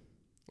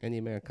 And the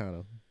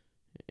Americano.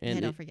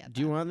 And don't forget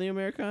Do you that. want the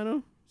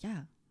Americano?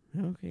 Yeah.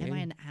 Okay. Am I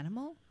an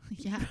animal?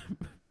 Yeah.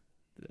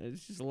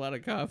 It's just a lot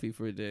of coffee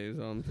for a day, is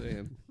all I'm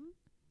saying.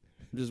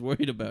 I'm just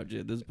worried about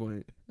you at this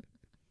point.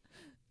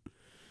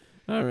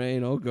 All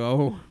right, I'll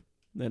go.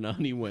 Then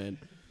on he went.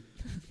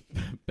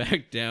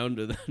 Back down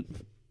to the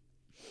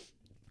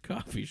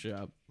coffee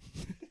shop.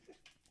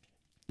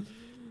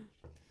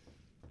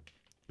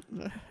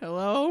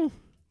 Hello?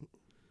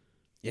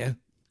 Yeah.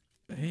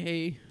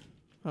 Hey,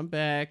 I'm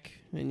back.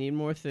 I need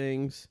more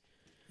things.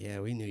 Yeah,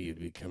 we knew you'd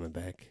be coming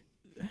back.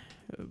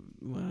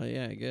 Well,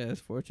 yeah, I guess.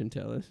 Fortune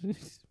tellers.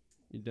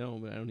 You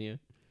don't, but I don't hear.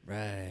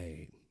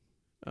 Right.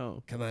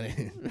 Oh. Come on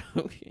in.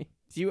 Okay.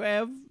 Do you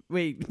have...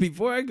 Wait,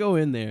 before I go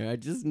in there, I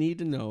just need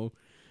to know,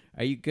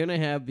 are you going to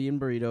have bean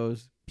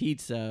burritos,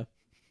 pizza,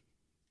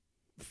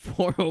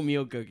 4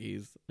 oatmeal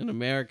cookies, an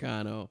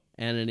Americano,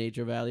 and a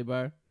Nature Valley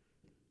Bar?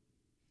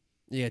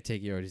 You gotta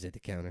take your orders at the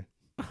counter.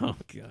 Oh,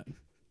 God.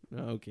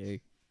 Okay.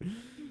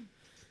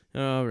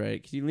 All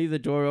right. Can you leave the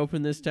door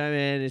open this time?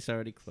 And it's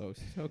already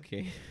closed.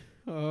 Okay.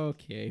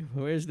 Okay.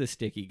 Where's the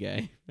sticky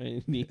guy?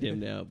 I need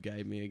him to help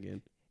guide me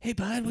again. Hey,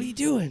 bud, what are you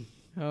doing?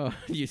 Oh,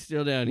 you're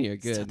still down here.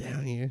 Good. Still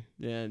down here.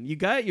 Yeah, you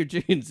got your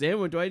chicken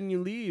sandwich. Why didn't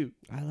you leave?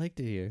 I liked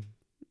it here.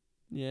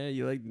 Yeah,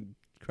 you like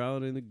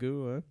crawling in the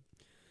goo,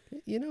 huh?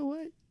 You know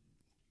what?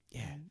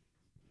 Yeah,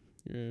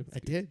 Yeah. I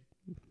did.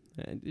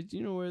 Did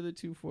you know where the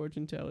 2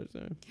 fortune tellers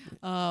are?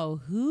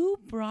 Oh, who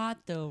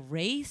brought the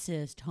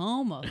racist,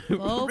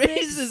 homophobic,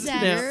 Racist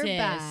now. You're sexist?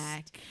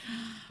 back.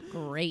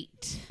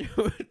 Great.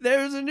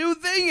 There's a new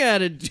thing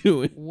added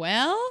to it.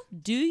 Well,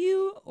 do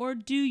you or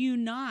do you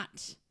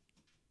not?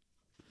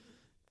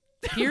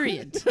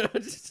 Period.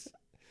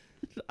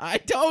 I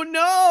don't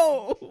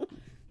know.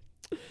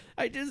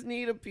 I just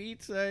need a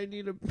pizza. I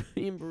need a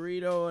bean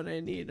burrito, and I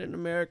need an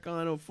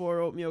Americano, 4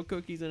 oatmeal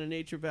cookies, and a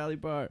Nature Valley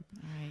bar.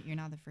 All right, you're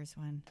not the first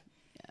one.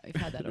 Yeah, we've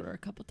had that order a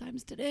couple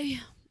times today.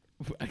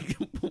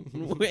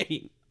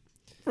 Wait.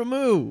 From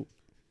who?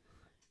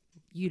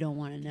 You don't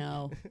want to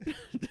know.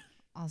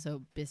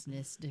 Also,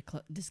 business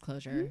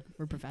disclosure.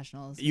 We're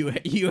professionals. You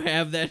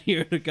have that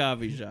here at the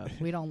coffee shop.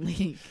 We don't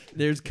leak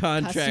There's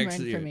contracts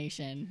customer here.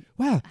 information.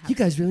 Wow, you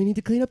guys really need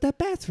to clean up that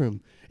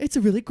bathroom. It's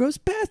a really gross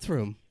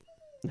bathroom.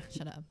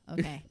 Shut up.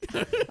 Okay.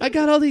 I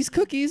got all these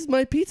cookies,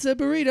 my pizza,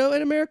 burrito,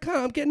 and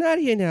Americano. I'm getting out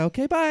of here now,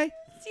 okay? Bye.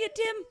 See you,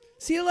 Tim.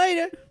 See you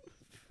later.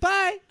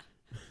 Bye.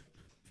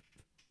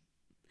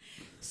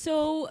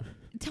 So,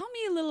 tell me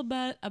a little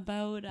bit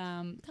about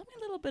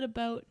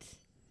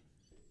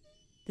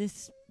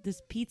this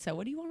pizza.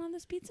 What do you want on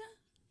this pizza?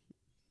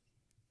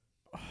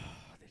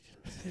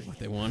 Say what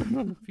they want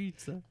on a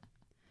pizza.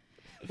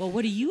 Well,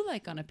 what do you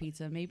like on a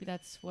pizza? Maybe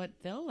that's what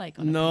they'll like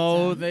on a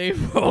No, pizza. they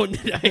won't.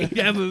 I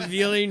have a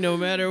feeling no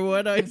matter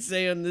what I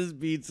say on this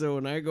pizza,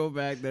 when I go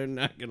back, they're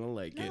not going to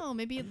like it. No,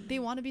 maybe they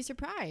want to be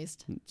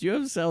surprised. Do you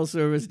have cell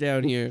service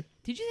down here?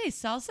 Did you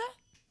say salsa?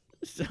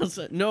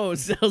 No,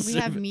 cell We service.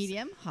 have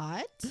medium,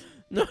 hot.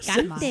 No, cell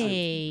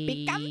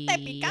Picante.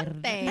 Picante,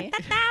 picante.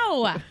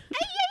 Ow.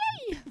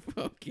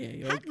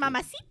 Okay. Hot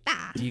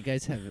mamacita. Do you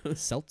guys have a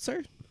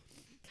seltzer?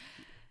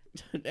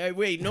 Hey,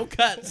 wait, no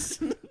cuts.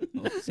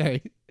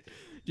 Sorry.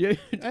 you,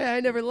 I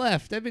never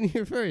left. I've been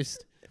here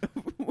first.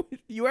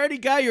 you already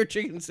got your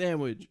chicken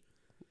sandwich.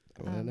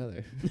 I want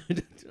another.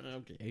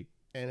 Okay.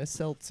 And a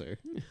seltzer.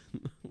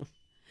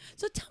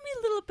 So tell me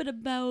a little bit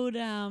about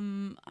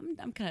I'm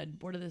kind of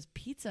bored of this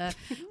pizza.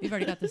 We've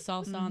already got the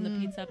salsa on the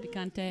pizza,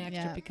 picante,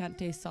 extra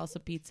picante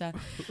salsa pizza.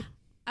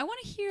 I want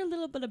to hear a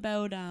little bit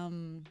about tell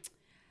me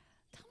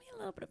a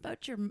little bit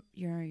about your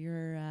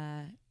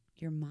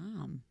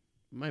mom.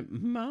 My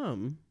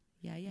mom.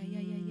 Yeah.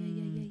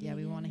 Yeah,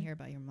 we want to hear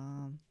about your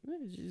mom. Yeah,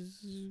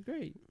 she's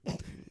great. I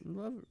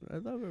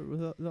love her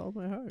with all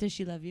my heart. Does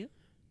she love you?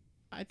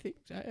 I think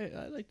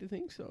I like to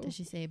think so. Does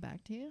she say it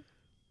back to you?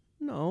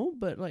 No,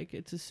 but like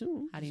it's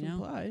assumed. How do you it's know?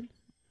 implied.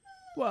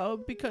 Well,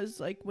 because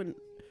like when.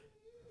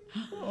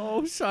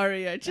 Oh,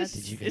 sorry. Did you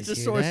guys It's a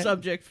hear sore that?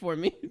 subject for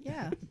me.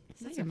 Yeah.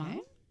 Is that your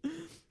mom?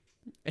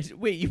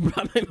 Wait, you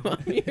brought my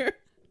mom here?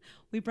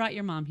 We brought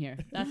your mom here.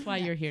 That's why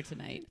you're here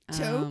tonight.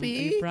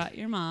 Toby? We brought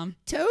your mom.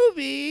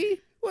 Toby,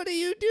 what are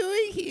you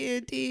doing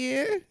here,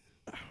 dear?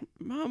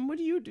 Mom, what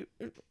do you do?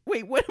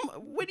 Wait, what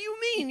do you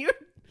mean? You're.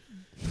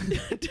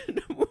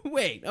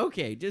 Wait,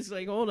 okay, just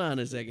like hold on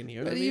a second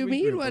here. What Let do me you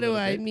mean? regroup a What do little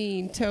I bit.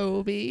 mean,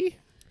 Toby?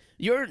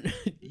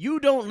 You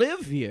don't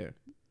live here.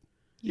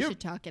 You should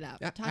talk it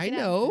out. Talk I it out.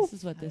 know. This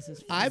is what this is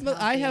for.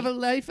 I have a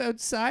life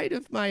outside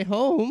of my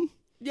home.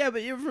 Yeah,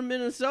 but you're from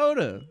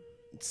Minnesota.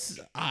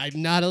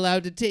 I'm not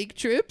allowed to take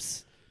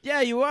trips.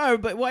 Yeah, you are,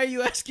 but why are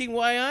you asking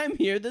why I'm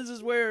here? This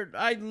is where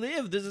I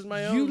live. This is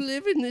my own. You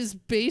live in this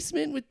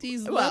basement with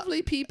these Well,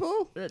 lovely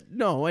people?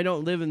 No, I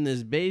don't live in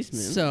this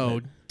basement.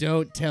 So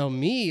don't tell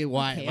me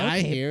why Okay,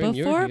 I'm here and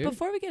you're here.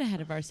 Before we get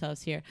ahead of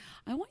ourselves here,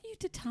 I want you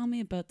to tell me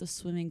about the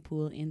swimming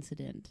pool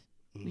incident.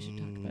 We should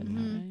talk about that,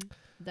 right?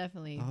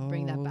 Definitely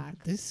bring that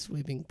back. This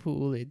swimming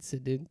pool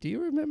incident. Do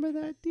you remember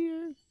that,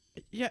 dear?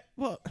 Yeah,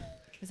 well,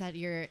 Was that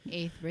your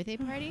 8th birthday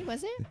party?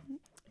 Was it?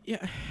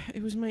 yeah,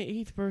 it was my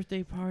 8th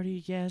birthday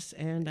party, yes,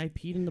 and I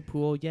peed in the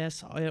pool,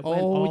 yes. It went Oh,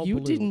 all you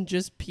blue. didn't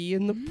just pee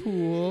in the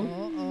pool.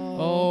 Uh-oh.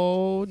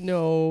 Oh,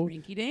 no.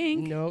 Rinky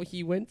dink. No,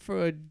 he went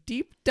for a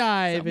deep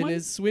dive Someone and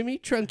his swimmy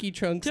trunky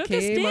trunks took a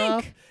came stink.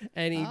 off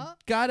and he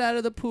got out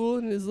of the pool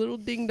and his little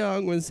ding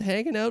dong was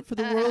hanging out for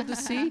the world to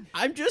see.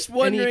 I'm just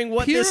wondering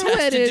what this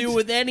has to pirouetted. do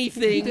with He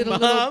anything, did a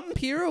Mom. little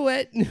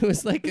pirouette and it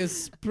was like a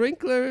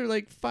sprinkler,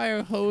 like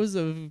fire hose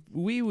of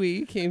wee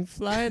wee came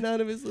flying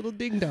out of his little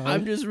ding dong.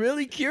 I'm just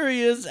really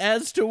curious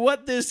as to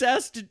what this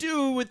has to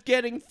do with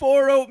getting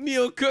 4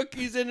 oatmeal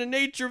cookies in a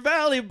Nature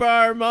Valley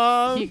bar,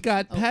 Mom. He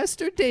got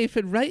Pastor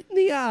David right in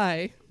the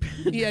eye.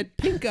 He had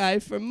pink eye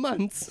for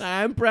months.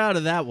 I'm proud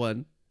of that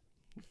one.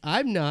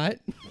 I'm not.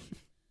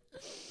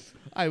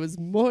 I was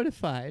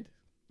mortified.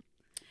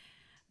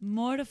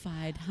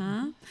 Mortified,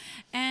 huh?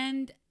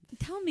 And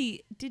tell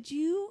me, did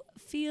you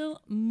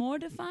feel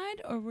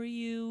mortified or were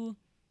you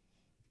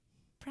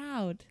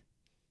proud?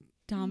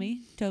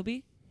 Tommy,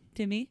 Toby,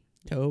 Timmy,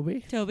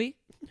 Toby? Toby.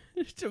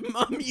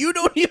 Mom, you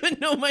don't even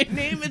know my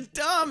name is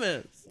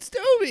Thomas. It's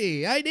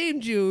Toby. I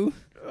named you.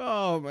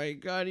 Oh, my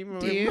God. Even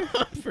Dear. my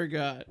mom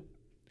forgot.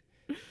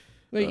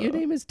 Wait, your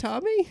name is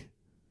Tommy?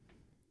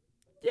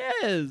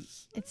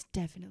 Yes. It's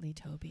definitely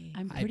Toby.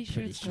 I'm I'm pretty sure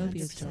pretty it's sure Toby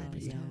it's as well. Toby.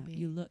 Yeah. Toby.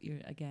 You look, you're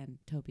again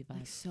Toby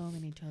Like vibes. so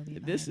many Toby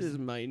This vibes. is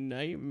my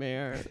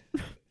nightmare.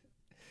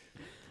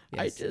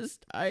 Yes.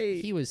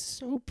 I He was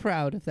so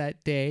proud of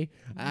that day.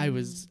 I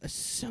was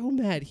so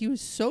mad. He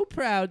was so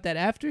proud that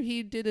after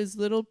he did his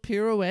little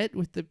pirouette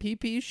with the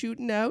pee-pee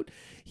shooting out,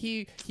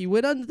 he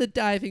went under the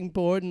diving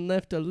board and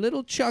left a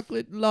little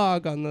chocolate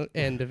log on the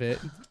end of it.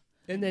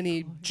 And then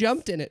he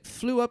jumped and it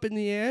flew up in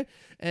the air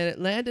and it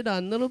landed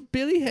on little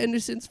Billy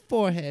Henderson's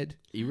forehead.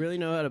 You really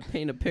know how to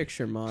paint a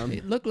picture, Mom.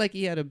 It looked like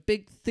he had a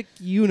big, thick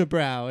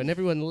unibrow, and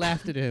everyone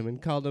laughed at him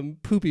and called him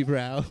Poopy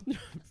Brow.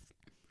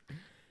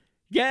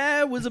 Yeah,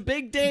 it was a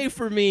big day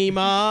for me,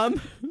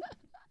 Mom.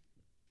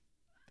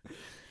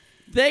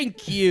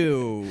 Thank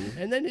you.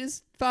 And then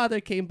his father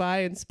came by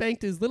and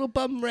spanked his little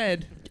bum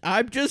red.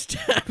 I'm just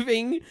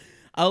having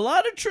a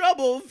lot of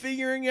trouble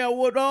figuring out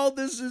what all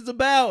this is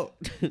about.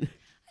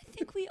 I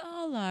think we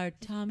all are,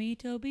 Tommy,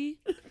 Toby.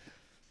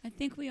 I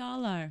think we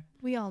all are.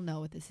 We all know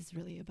what this is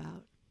really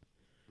about.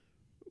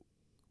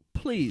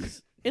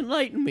 Please,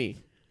 enlighten me.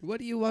 What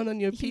do you want on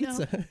your You know-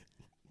 pizza?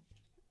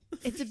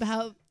 It's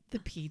about the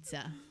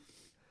pizza.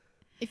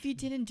 If you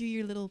didn't do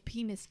your little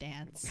penis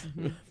dance,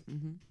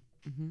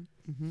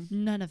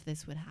 none of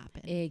this would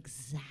happen.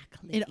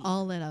 Exactly. It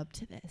all led up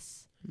to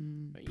this.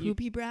 You-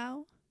 Poopy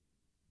Brow,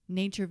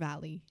 Nature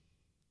Valley.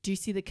 Do you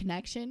see the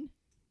connection?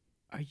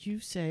 Are you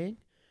saying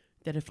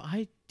that if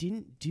I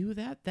didn't do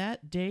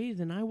that day,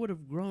 then I would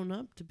have grown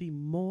up to be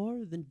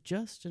more than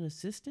just an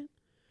assistant?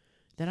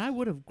 That I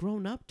would have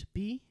grown up to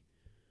be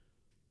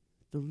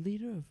the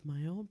leader of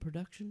my own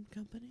production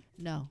company?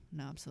 No,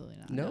 absolutely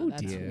not. No,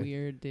 that's dear.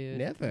 weird, dude.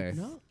 Never.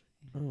 No.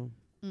 Oh,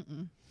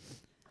 Mm-mm.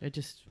 I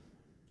just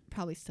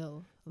Probably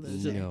still a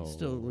loser. No.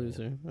 still a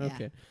loser. Yeah.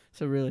 Okay,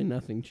 so really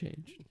nothing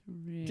changed.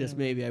 Just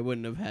maybe I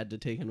wouldn't have had to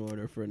take an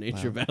order for a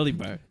Nature Wow. Valley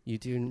bar. You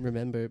do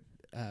remember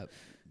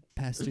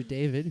Pastor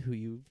David, who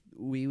you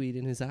wee-weed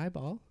in his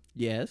eyeball?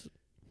 Yes.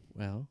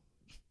 Well,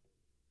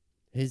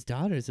 his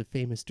daughter's a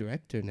famous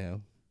director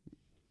now.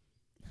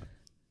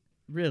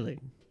 Really?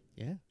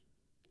 Yeah.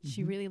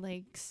 She really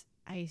likes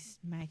iced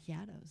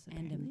macchiatos.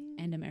 apparently.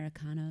 And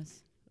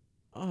Americanos.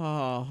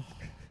 Oh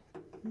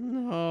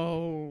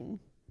no.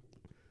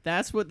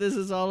 That's what this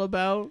is all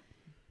about?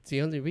 It's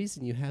the only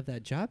reason you have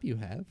that job you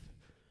have.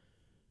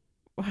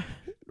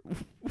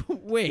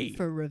 Wait.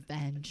 For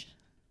revenge.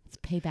 It's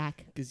payback.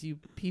 Because you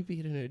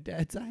pee-peed in her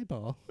dad's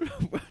eyeball.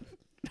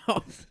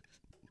 No.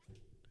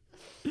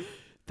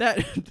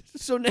 That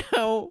so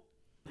now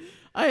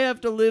I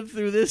have to live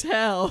through this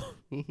hell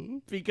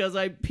because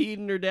I peed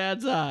in her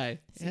dad's eye.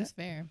 Seems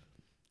fair.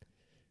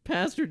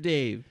 Pastor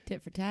Dave.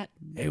 Tit for tat.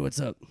 Hey, what's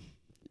up?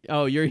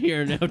 Oh, you're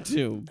here now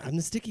too. I'm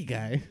the sticky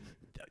guy.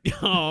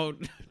 Oh,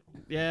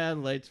 yeah,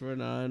 lights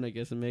weren't on. I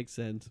guess it makes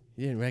sense.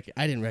 I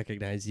didn't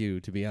recognize you,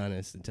 to be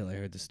honest, until I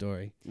heard the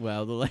story.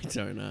 Well, the lights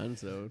aren't on,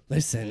 so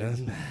Listen,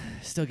 I'm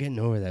still getting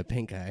over that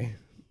pink eye.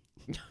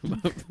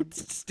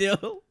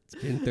 still.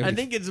 It's been 30, I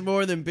think it's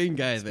more than pink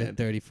eye it's been then.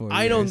 34 years.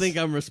 I don't think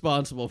I'm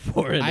responsible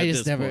for it. I at just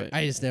this never point.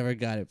 I just never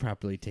got it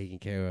properly taken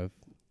care of.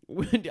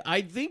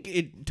 I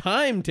think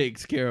time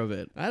takes care of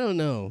it. I don't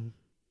know.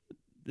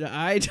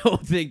 I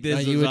don't think this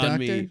Are is you a on doctor?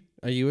 me.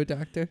 Are you a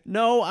doctor?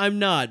 No, I'm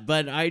not.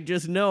 But I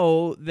just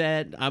know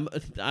that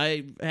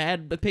I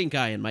had a pink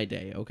eye in my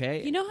day.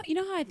 Okay. You know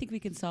how I think we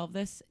can solve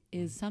this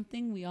is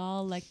something we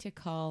all like to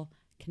call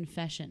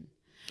confession.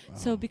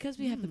 So because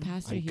we have the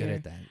pastor I'm here, good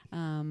at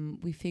that.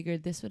 we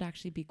figured this would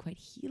actually be quite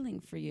healing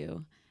for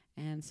you.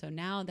 And so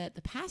now that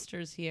the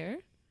pastor's here,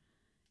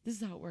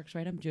 this is how it works,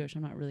 right? I'm Jewish.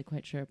 I'm not really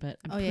quite sure, but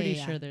I'm pretty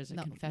sure there's a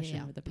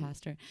confession with the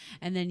pastor.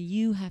 And then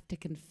you have to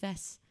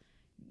confess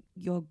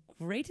your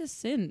greatest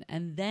sin,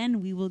 and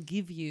then we will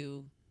give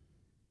you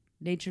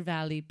Nature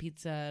Valley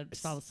pizza,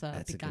 salsa,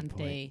 That's a good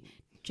picante,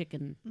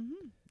 chicken,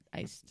 Mm-hmm.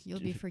 iced.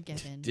 You'll be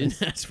forgiven.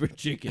 Didn't ask for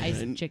chicken.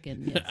 Iced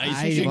chicken. Yes. Iced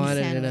I chicken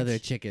wanted sandwich. another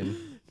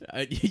chicken.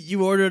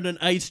 You ordered an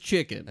iced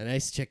chicken. A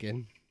nice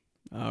chicken.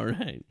 All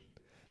right.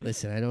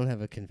 Listen, I don't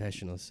have a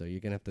confessional, so you're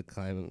gonna have to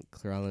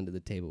crawl under the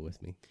table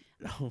with me.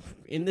 Oh,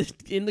 in the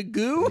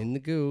goo. In the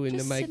goo, into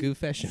Just my sit-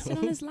 goo-fessional. Sit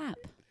on his lap.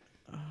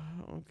 Oh,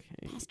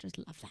 okay. Pastors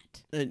love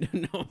that.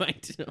 No, I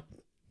don't.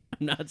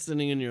 I'm not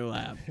sitting in your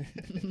lap.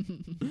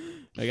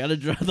 I gotta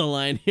draw the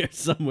line here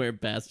somewhere,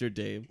 Pastor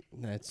Dave.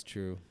 That's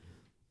true.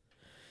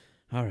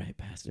 All right,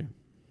 Pastor.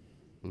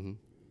 Mm-hmm.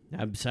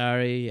 I'm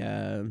sorry.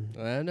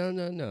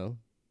 No.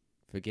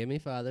 Forgive me,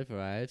 Father, for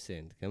I have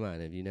sinned. Come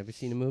on, have you never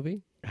seen a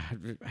movie?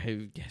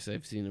 I guess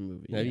I've seen a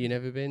movie. Have yeah. you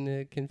never been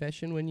to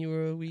confession when you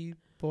were a wee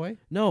boy?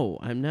 No,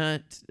 I'm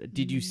not.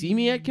 Did you see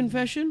me at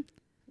confession?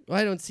 Well,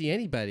 I don't see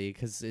anybody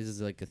because this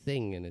is like a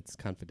thing and it's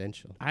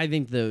confidential. I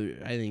think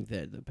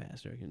that the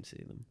pastor can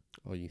see them.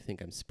 Oh, you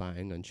think I'm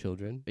spying on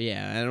children?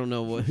 Yeah, I don't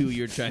know who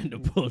you're trying to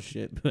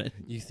bullshit, but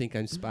You think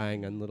I'm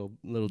spying on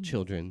little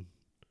children?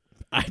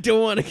 I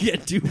don't want to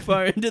get too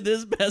far into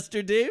this,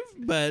 Pastor Dave.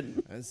 But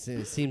It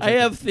seems. I like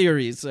have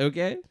theories.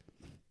 Okay.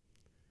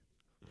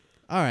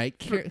 All right,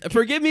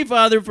 Forgive me,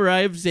 Father, for I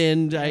have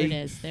sinned. There it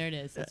is. There it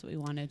is. That's what we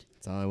wanted.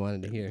 that's all I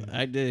wanted to hear.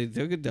 I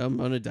took a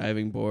dump on a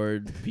diving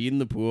board, peed in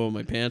the pool,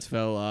 my pants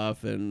fell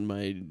off, and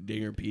my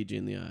dinger peed you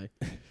in the eye.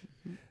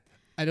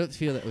 I don't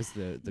feel that was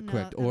the No,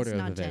 correct that's order of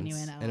not events,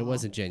 genuine at and it all.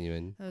 wasn't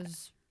genuine. That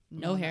was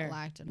No one that hair.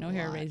 lacked a No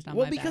hair lot. raised on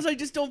Well, my because back. I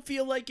just don't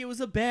feel like it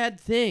was a bad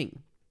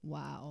thing.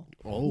 Wow.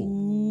 Oh,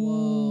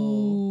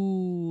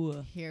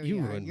 Ooh. Here You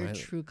we are. ruined Your my-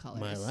 true colors.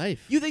 my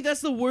life. You think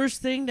that's the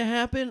worst thing to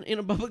happen in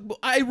a public?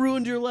 I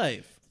ruined your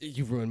life.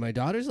 You ruined my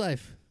daughter's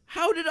life.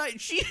 How did I?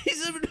 She's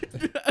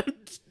a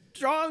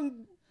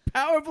strong,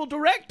 powerful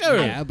director.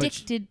 Yeah, but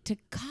Addicted to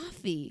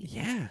coffee.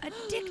 yeah.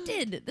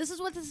 Addicted. This is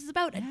what this is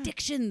about.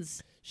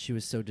 Addictions. She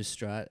was so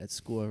distraught at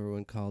school.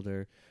 Everyone called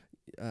her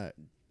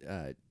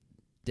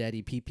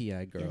Daddy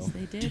PPI girl. Yes,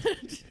 they did.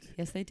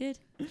 Yes, they did.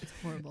 It's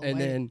horrible. And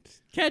Why- then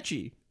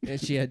Catchy. and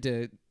she had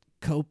to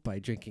cope by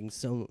drinking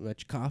so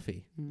much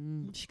coffee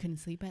she couldn't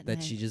sleep at that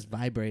night. she just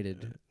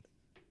vibrated.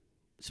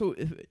 So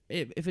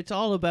if it's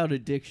all about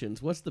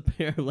addictions, what's the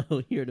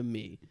parallel here to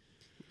me?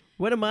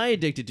 What am I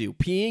addicted to?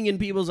 Peeing in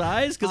people's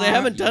eyes? Because I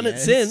haven't done it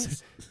yes.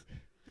 since.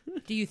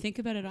 Do you think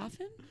about it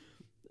often?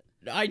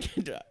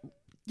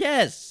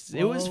 Yes,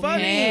 it was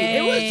funny.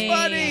 It was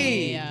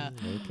funny. Yeah.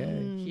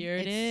 Okay. Here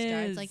it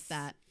starts is. like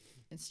that.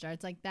 It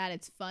starts like that.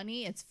 It's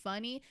funny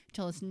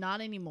until it's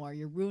not anymore.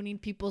 You're ruining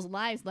people's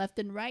lives left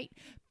and right.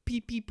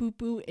 Pee pee poo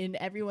poo in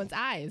everyone's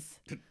eyes.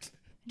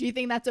 Do you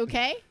think that's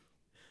okay?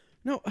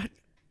 No,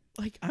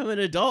 I'm an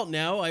adult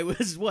now. I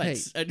was what?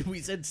 Hey. We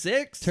said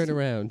 6. Turn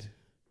around.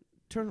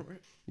 Turn around.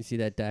 You see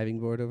that diving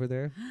board over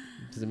there?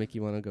 Does it make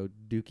you want to go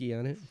dookie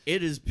on it?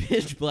 It is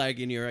pitch black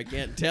in here. I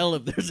can't tell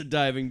if there's a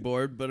diving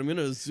board, but I'm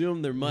gonna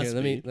assume there must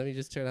Here, be. let me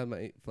just turn on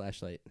my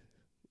flashlight.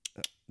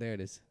 There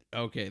it is.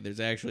 Okay, there's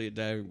actually a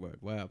diving board.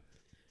 Wow.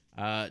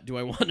 Do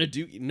I want to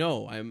dookie?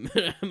 No, I'm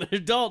I'm an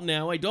adult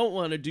now. I don't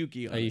want a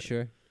dookie on Are it. you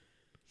sure?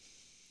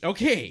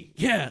 Okay,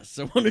 yes,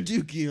 I want a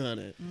dookie on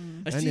it.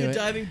 I see knew a it.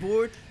 diving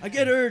board. I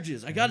get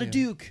urges. I got a knew it.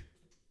 duke.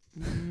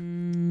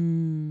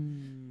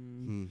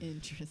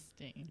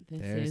 Interesting.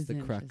 This There's is the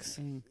crux.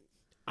 interesting.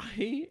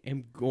 I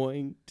am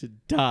going to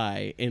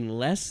die in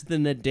less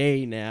than a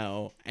day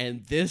now,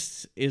 and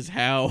this is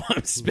how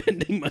I'm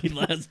spending my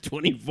last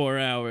 24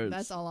 hours.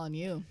 That's all on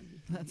you.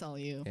 That's all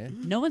you. Yeah.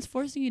 No one's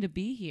forcing you to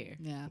be here.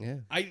 Yeah. Yeah.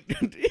 I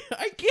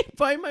can't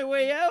find my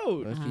way out.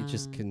 Well, if you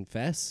just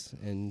confess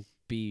and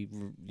be,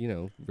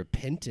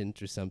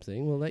 repentant or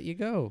something, we'll let you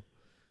go.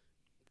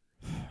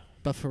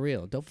 But for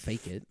real, don't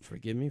fake it.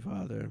 Forgive me,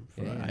 Father,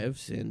 for Yeah. I have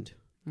sinned.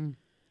 Mm.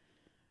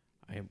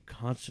 I am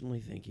constantly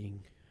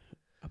thinking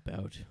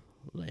about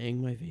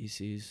laying my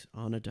feces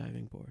on a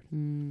diving board.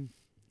 Mm.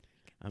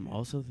 I'm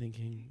also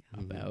thinking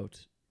Mhm.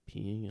 about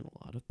peeing in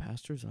a lot of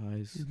pastors'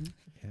 eyes, Mhm.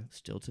 Yeah.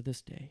 still to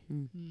this day.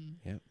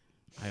 Mm.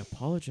 I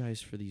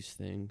apologize for these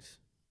things.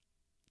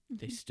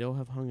 They still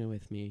have hung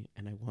with me,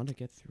 and I want to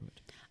get through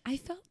it. I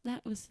felt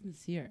that was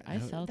sincere. I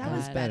That- felt that that.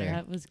 was better.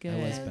 That was good.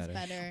 That was That was better.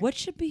 better. What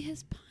should be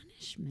his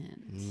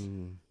punishment?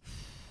 Mm.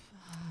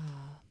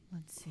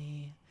 Let's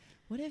see.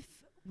 What if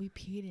we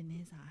peed in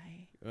his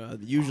eye?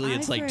 Usually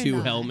it's Eye like for 2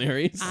 an Hail eye.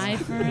 Marys. Eye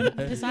for a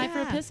piss eye for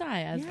a Yeah. piss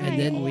eye. As Yeah, And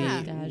then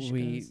yeah.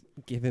 we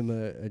give him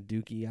a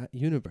dookie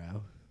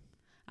unibrow,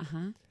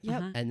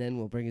 Yep. Uh-huh. and then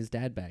we'll bring his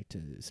dad back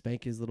to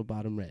spank his little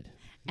bottom red.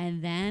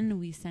 And then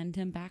we send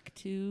him back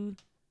to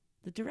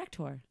the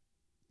director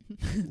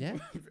Yeah.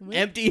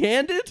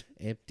 Empty-handed?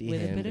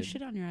 Empty-handed. with a bit of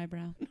shit on your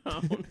eyebrow.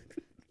 No.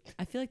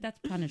 I feel like that's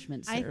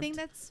punishment I served. think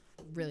that's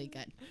really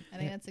good. I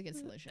think that's a good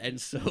solution. And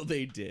so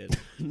they did.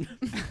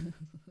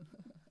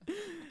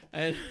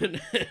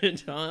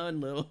 and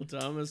on little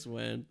Thomas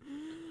went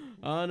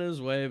on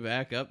his way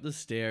back up the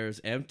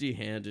stairs,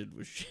 empty-handed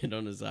with shit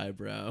on his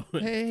eyebrow.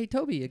 Hey,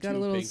 Toby, you got a Two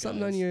little pink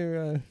something on eyes.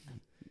 your.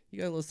 You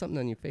got a little something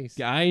on your face.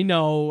 I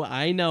know,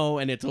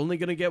 and it's only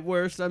gonna get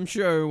worse, I'm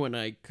sure, when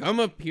I come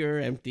up here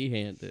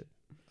empty-handed.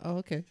 Oh,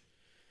 okay.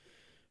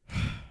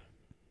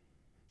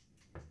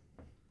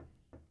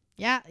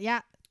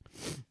 Yeah.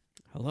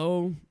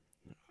 Hello?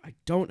 I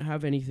don't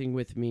have anything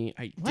with me.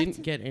 I What?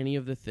 didn't get any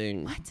of the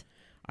things. What?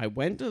 I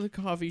went to the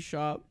coffee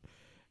shop.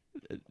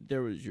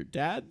 There was your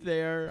dad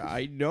there.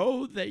 I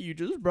know that you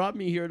just brought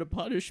me here to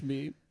punish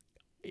me.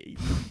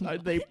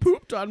 They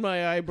pooped on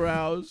my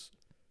eyebrows.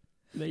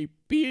 They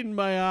peed in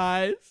my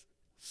eyes.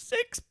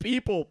 6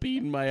 people peed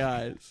in my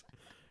eyes.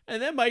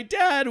 And then my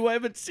dad, who I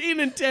haven't seen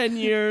in 10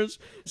 years,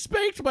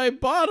 spanked my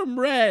bottom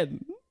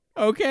red.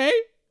 Okay?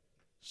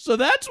 So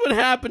that's what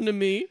happened to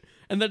me.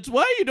 And that's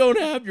why you don't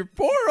have your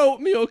 4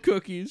 oatmeal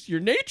cookies, your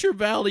Nature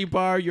Valley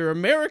bar, your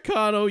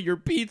Americano, your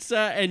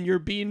pizza, and your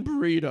bean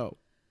burrito.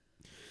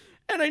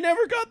 And I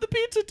never got the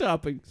pizza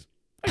toppings.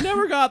 I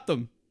never got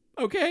them.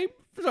 Okay?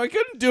 So I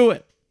couldn't do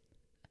it.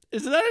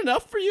 Is that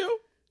enough for you?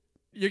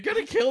 You're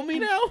going to kill me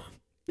now?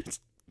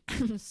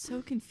 I'm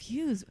so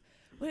confused.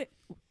 What?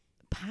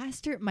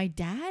 Pastor? My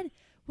dad?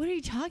 What are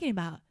you talking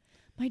about?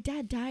 My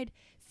dad died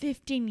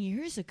 15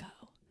 years ago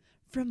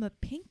from a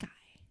pink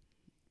eye.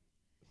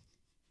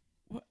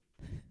 What?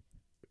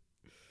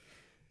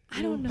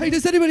 I don't know. Hey,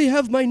 does anybody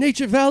have my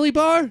Nature Valley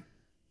bar?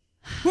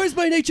 Where's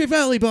my Nature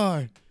Valley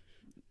bar?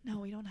 No,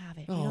 we don't have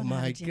it. We Oh don't have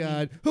my it, Jimmy.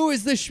 God. Who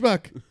is this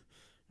schmuck?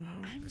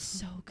 I'm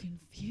so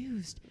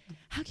confused.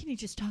 How can you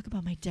just talk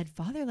about my dead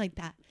father like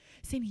that?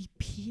 Saying he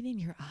peed in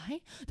your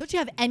eye? Don't you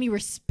have any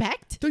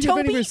respect? Don't you have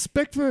any Toby?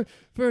 respect for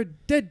a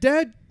dead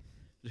dad?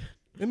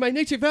 In my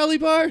Nature Valley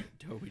bar?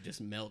 Toby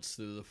just melts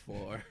through the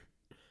floor.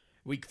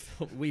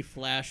 We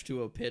flash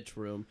to a pitch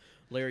room.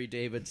 Larry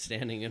David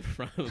standing in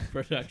front of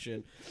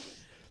production.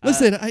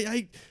 Listen,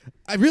 I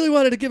really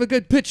wanted to give a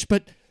good pitch,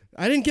 but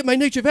I didn't get my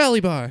Nature Valley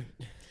bar.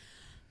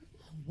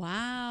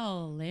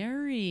 Wow,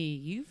 Larry,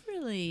 you've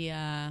really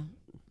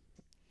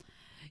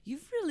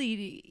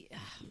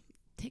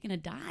taken a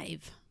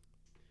dive.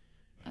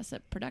 Us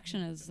at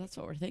production that's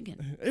what we're thinking.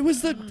 It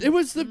was the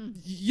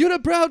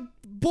unibrow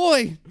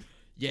boy.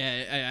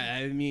 Yeah,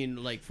 I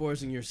mean, like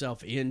forcing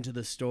yourself into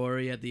the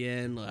story at the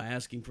end, like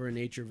asking for a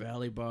Nature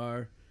Valley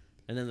bar,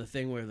 and then the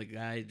thing where the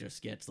guy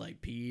just gets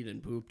like peed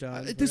and pooped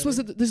on. This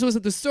wasn't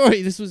the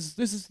story. This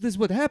is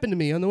what happened to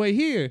me on the way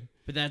here.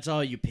 But that's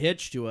all you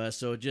pitched to us,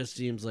 so it just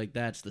seems like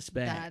that's the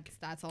spec.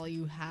 That's all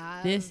you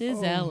have. This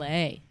is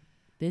L.A.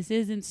 This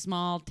isn't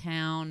small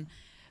town.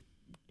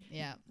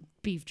 Yeah.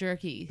 Beef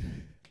jerky.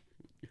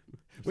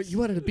 What, you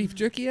wanted a beef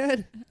jerky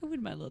ad? I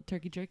wouldn't mind a little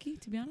turkey jerky,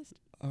 to be honest.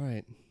 All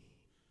right.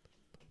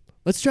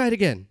 Let's try it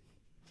again.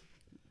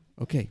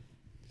 Okay.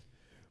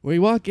 We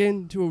walk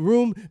into a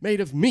room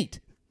made of meat.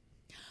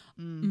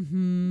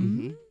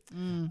 Mm-hmm.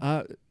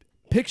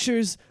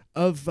 Pictures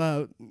of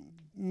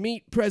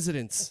meat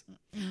presidents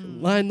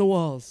line the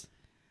walls.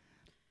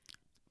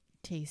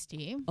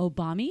 Tasty.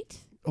 Obama-meat?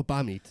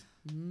 Obama-meat.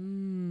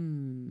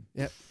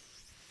 Yep.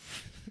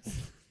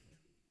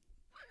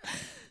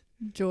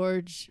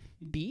 George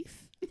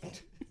Beef.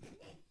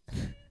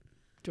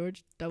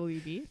 George W.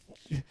 Beef.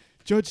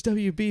 George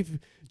W. Beef,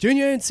 Jr.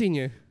 and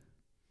Senior.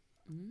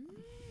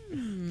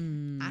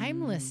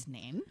 I'm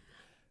listening.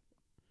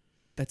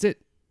 That's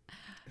it.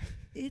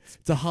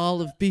 It's a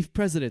hall of beef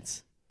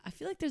presidents. I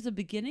feel like there's a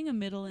beginning, a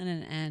middle, and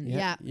an end.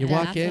 Yeah, You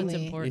walk in, definitely.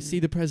 you Important. see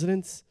the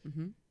presidents,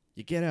 Mm-hmm.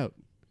 you get out.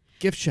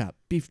 Gift shop,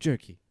 beef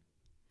jerky.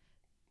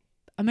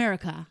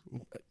 America.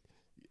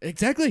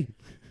 Exactly.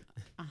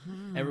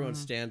 Everyone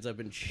stands up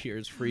and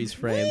cheers. Freeze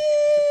frame.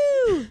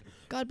 Woo!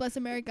 God bless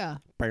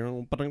America.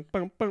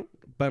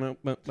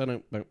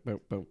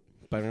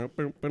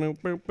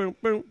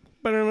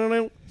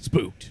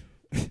 Spooked.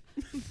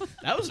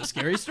 That was a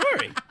scary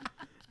story.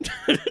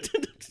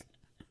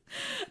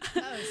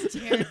 That was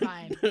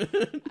terrifying.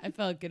 I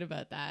felt good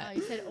about that.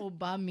 You said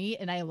Obama meat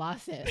and I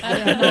lost it. I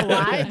don't know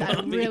why.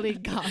 That really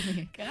got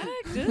me.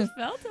 I just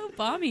felt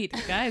Obama-meat.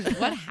 Guys,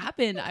 what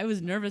happened? I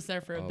was nervous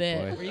there for a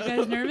bit. boy. Were you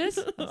guys nervous?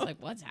 I was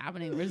like, what's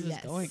happening? Where's this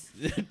Yes. going?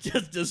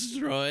 Just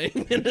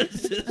destroying an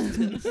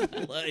assistant's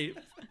life.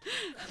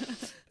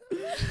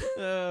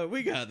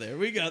 We got there.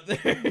 We got there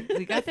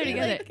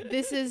together.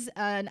 This is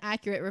an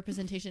accurate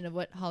representation of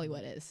what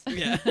Hollywood is.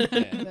 Yeah.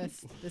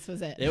 This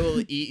was it. It will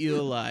eat you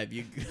alive.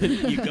 You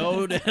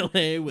go to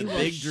LA with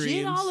big Shit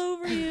dreams. all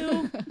over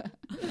you.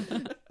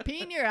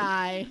 Pee in your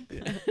eye.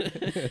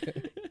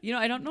 You know,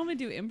 I don't normally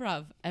do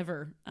improv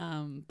ever,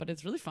 but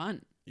it's really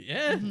fun.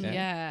 Yeah.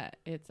 Yeah,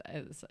 it's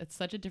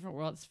such a different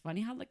world. It's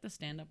funny how like the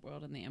stand-up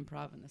world and the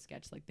improv and the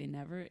sketch, like they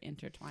never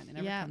intertwine. They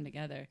never Yeah. come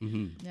together.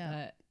 Yeah.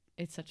 But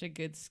it's such a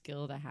good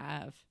skill to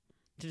have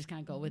to just kind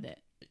of go with it.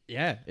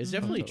 Yeah, it's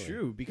definitely Totally.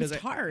 true because It's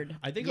hard.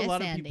 I think Yes, a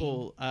lot of Andy.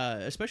 people,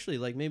 especially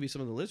like maybe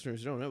some of the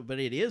listeners don't know, but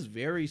it is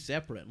very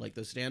separate, like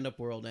the stand-up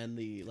world and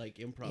the like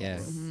improv Yes.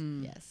 world.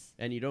 Mhm. Yes.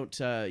 And you don't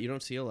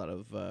see a lot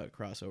of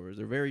crossovers.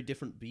 They're very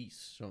different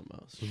beasts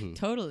almost.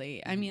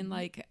 Totally. I mean,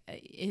 like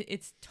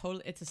it's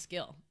totally it's a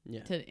skill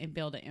Yeah. to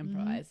be able to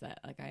improvise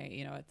that. Like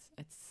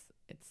it's.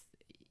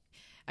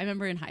 I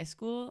remember in high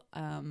school,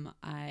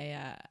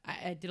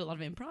 I did a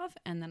lot of improv,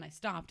 and then I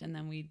stopped, and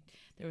then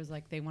there was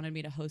like they wanted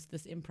me to host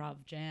this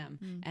improv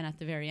jam, and at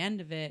the very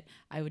end of it,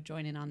 I would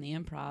join in on the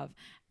improv,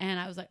 and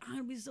I was like, I'm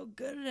gonna be so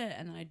good at it,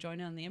 and then I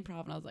joined in on the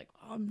improv, and I was like,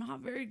 oh, I'm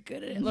not very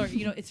good at it. Or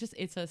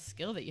it's a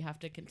skill that you have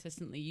to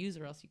consistently use,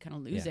 or else you kind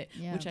of lose it,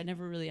 Yeah. which I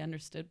never really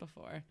understood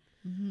before.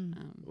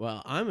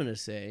 Well, I'm gonna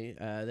say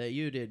that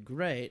you did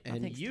great,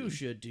 and thanks, you Steve.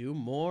 should do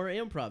more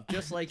improv,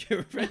 just like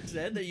your friend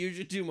said that you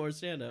should do more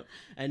stand-up.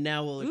 And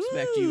now we'll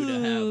expect you to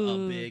have a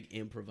Ooh. big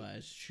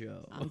improvised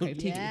show. Okay,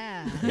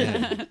 Yeah.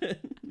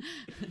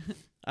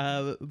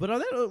 But on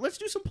that, let's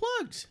do some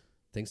plugs.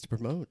 Things to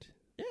promote.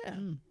 Yeah.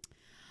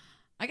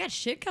 I got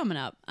shit coming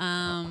up.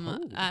 Oh.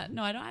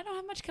 No, I don't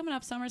have much coming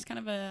up. Summer's kind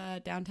of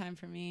a downtime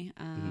for me.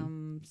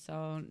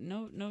 So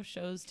no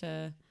shows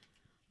to.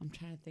 I'm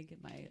trying to think of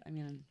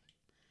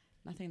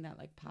nothing that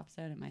like pops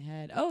out in my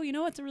head. Oh, you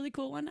know what's a really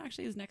cool one?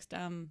 Actually, is next. I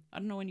don't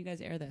know when you guys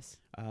air this.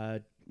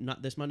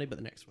 Not this Monday, but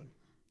the next one.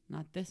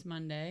 Not this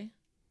Monday,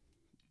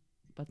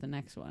 but the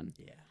next one.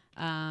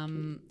 Yeah.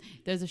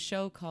 There's a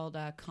show called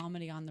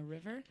Comedy on the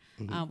River,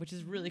 which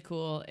is really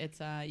cool. It's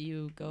if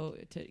you go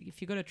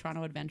to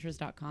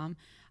torontoadventures.com,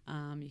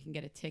 you can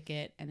get a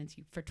ticket, and it's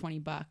for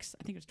 $20.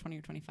 I think it's $20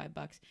 or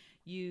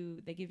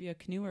 $25. They give you a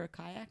canoe or a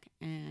kayak,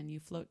 and you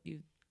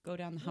go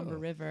down the Humber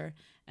River,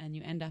 and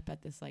you end up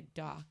at this like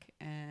dock,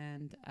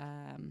 and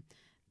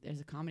there's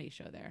a comedy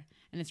show there,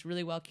 and it's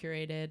really well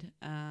curated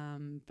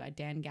by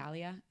Dan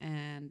Gallia,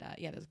 and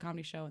there's a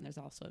comedy show, and there's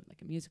also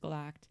like a musical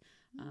act.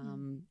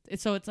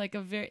 It's like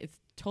it's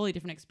totally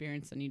different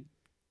experience than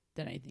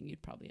anything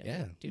you'd probably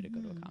do to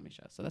go to a comedy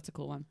show. So that's a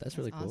cool one. That's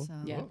really cool.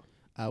 Awesome. Yeah.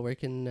 Where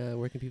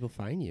can people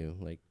find you?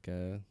 Like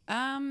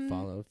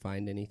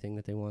find anything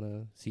that they want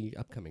to see,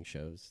 upcoming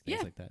shows,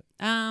 things like that.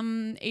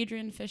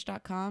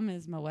 AdrienneFish.com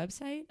is my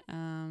website.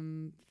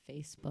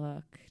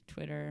 Facebook,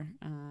 Twitter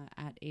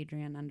at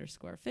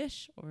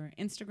Adrienne_Fish, or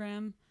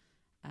Instagram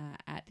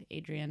at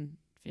Adrienne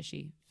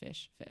Fishy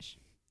Fish.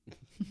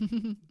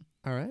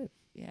 All right.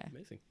 Yeah.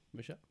 Amazing.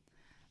 Michelle?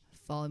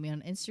 Follow me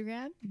on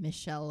Instagram,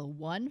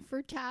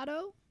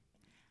 Michelle1Furtado.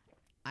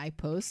 I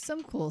post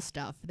some cool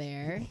stuff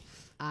there.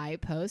 I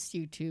post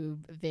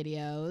YouTube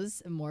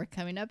videos, more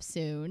coming up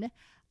soon.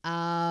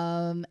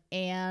 And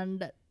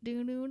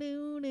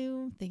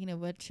thinking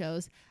of what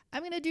shows.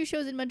 I'm gonna do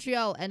shows in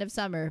Montreal end of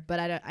summer, but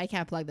I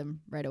can't plug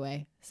them right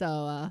away.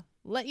 So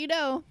let you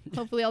know.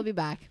 Hopefully I'll be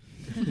back.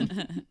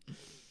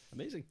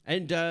 Amazing.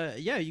 And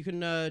you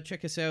can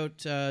check us out,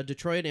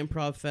 Detroit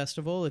Improv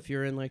Festival, if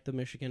you're in like the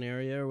Michigan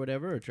area or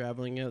whatever, or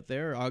traveling out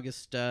there.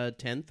 August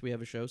 10th, we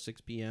have a show,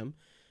 6 p.m.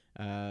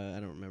 I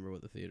don't remember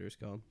what the theater is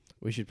called.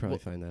 We should probably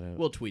find that out.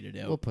 We'll tweet it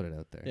out. We'll put it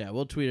out there. Yeah,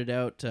 we'll tweet it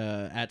out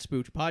at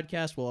Spooked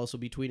Podcast. We'll also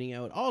be tweeting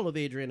out all of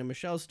Adrienne and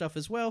Michelle's stuff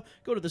as well.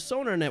 Go to the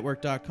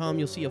sonarnetwork.com.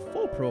 You'll see a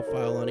full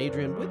profile on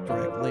Adrienne with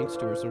direct links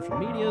to her social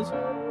medias.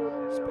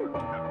 Spooked.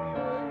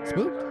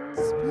 Spooked.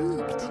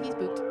 Spooked.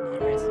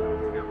 Be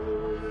spooked.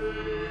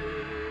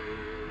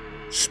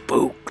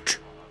 Spooked.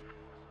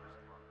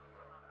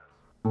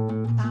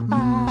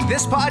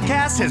 This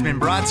podcast has been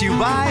brought to you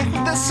by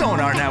the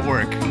Sonar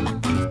Network.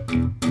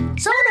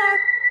 Sonar!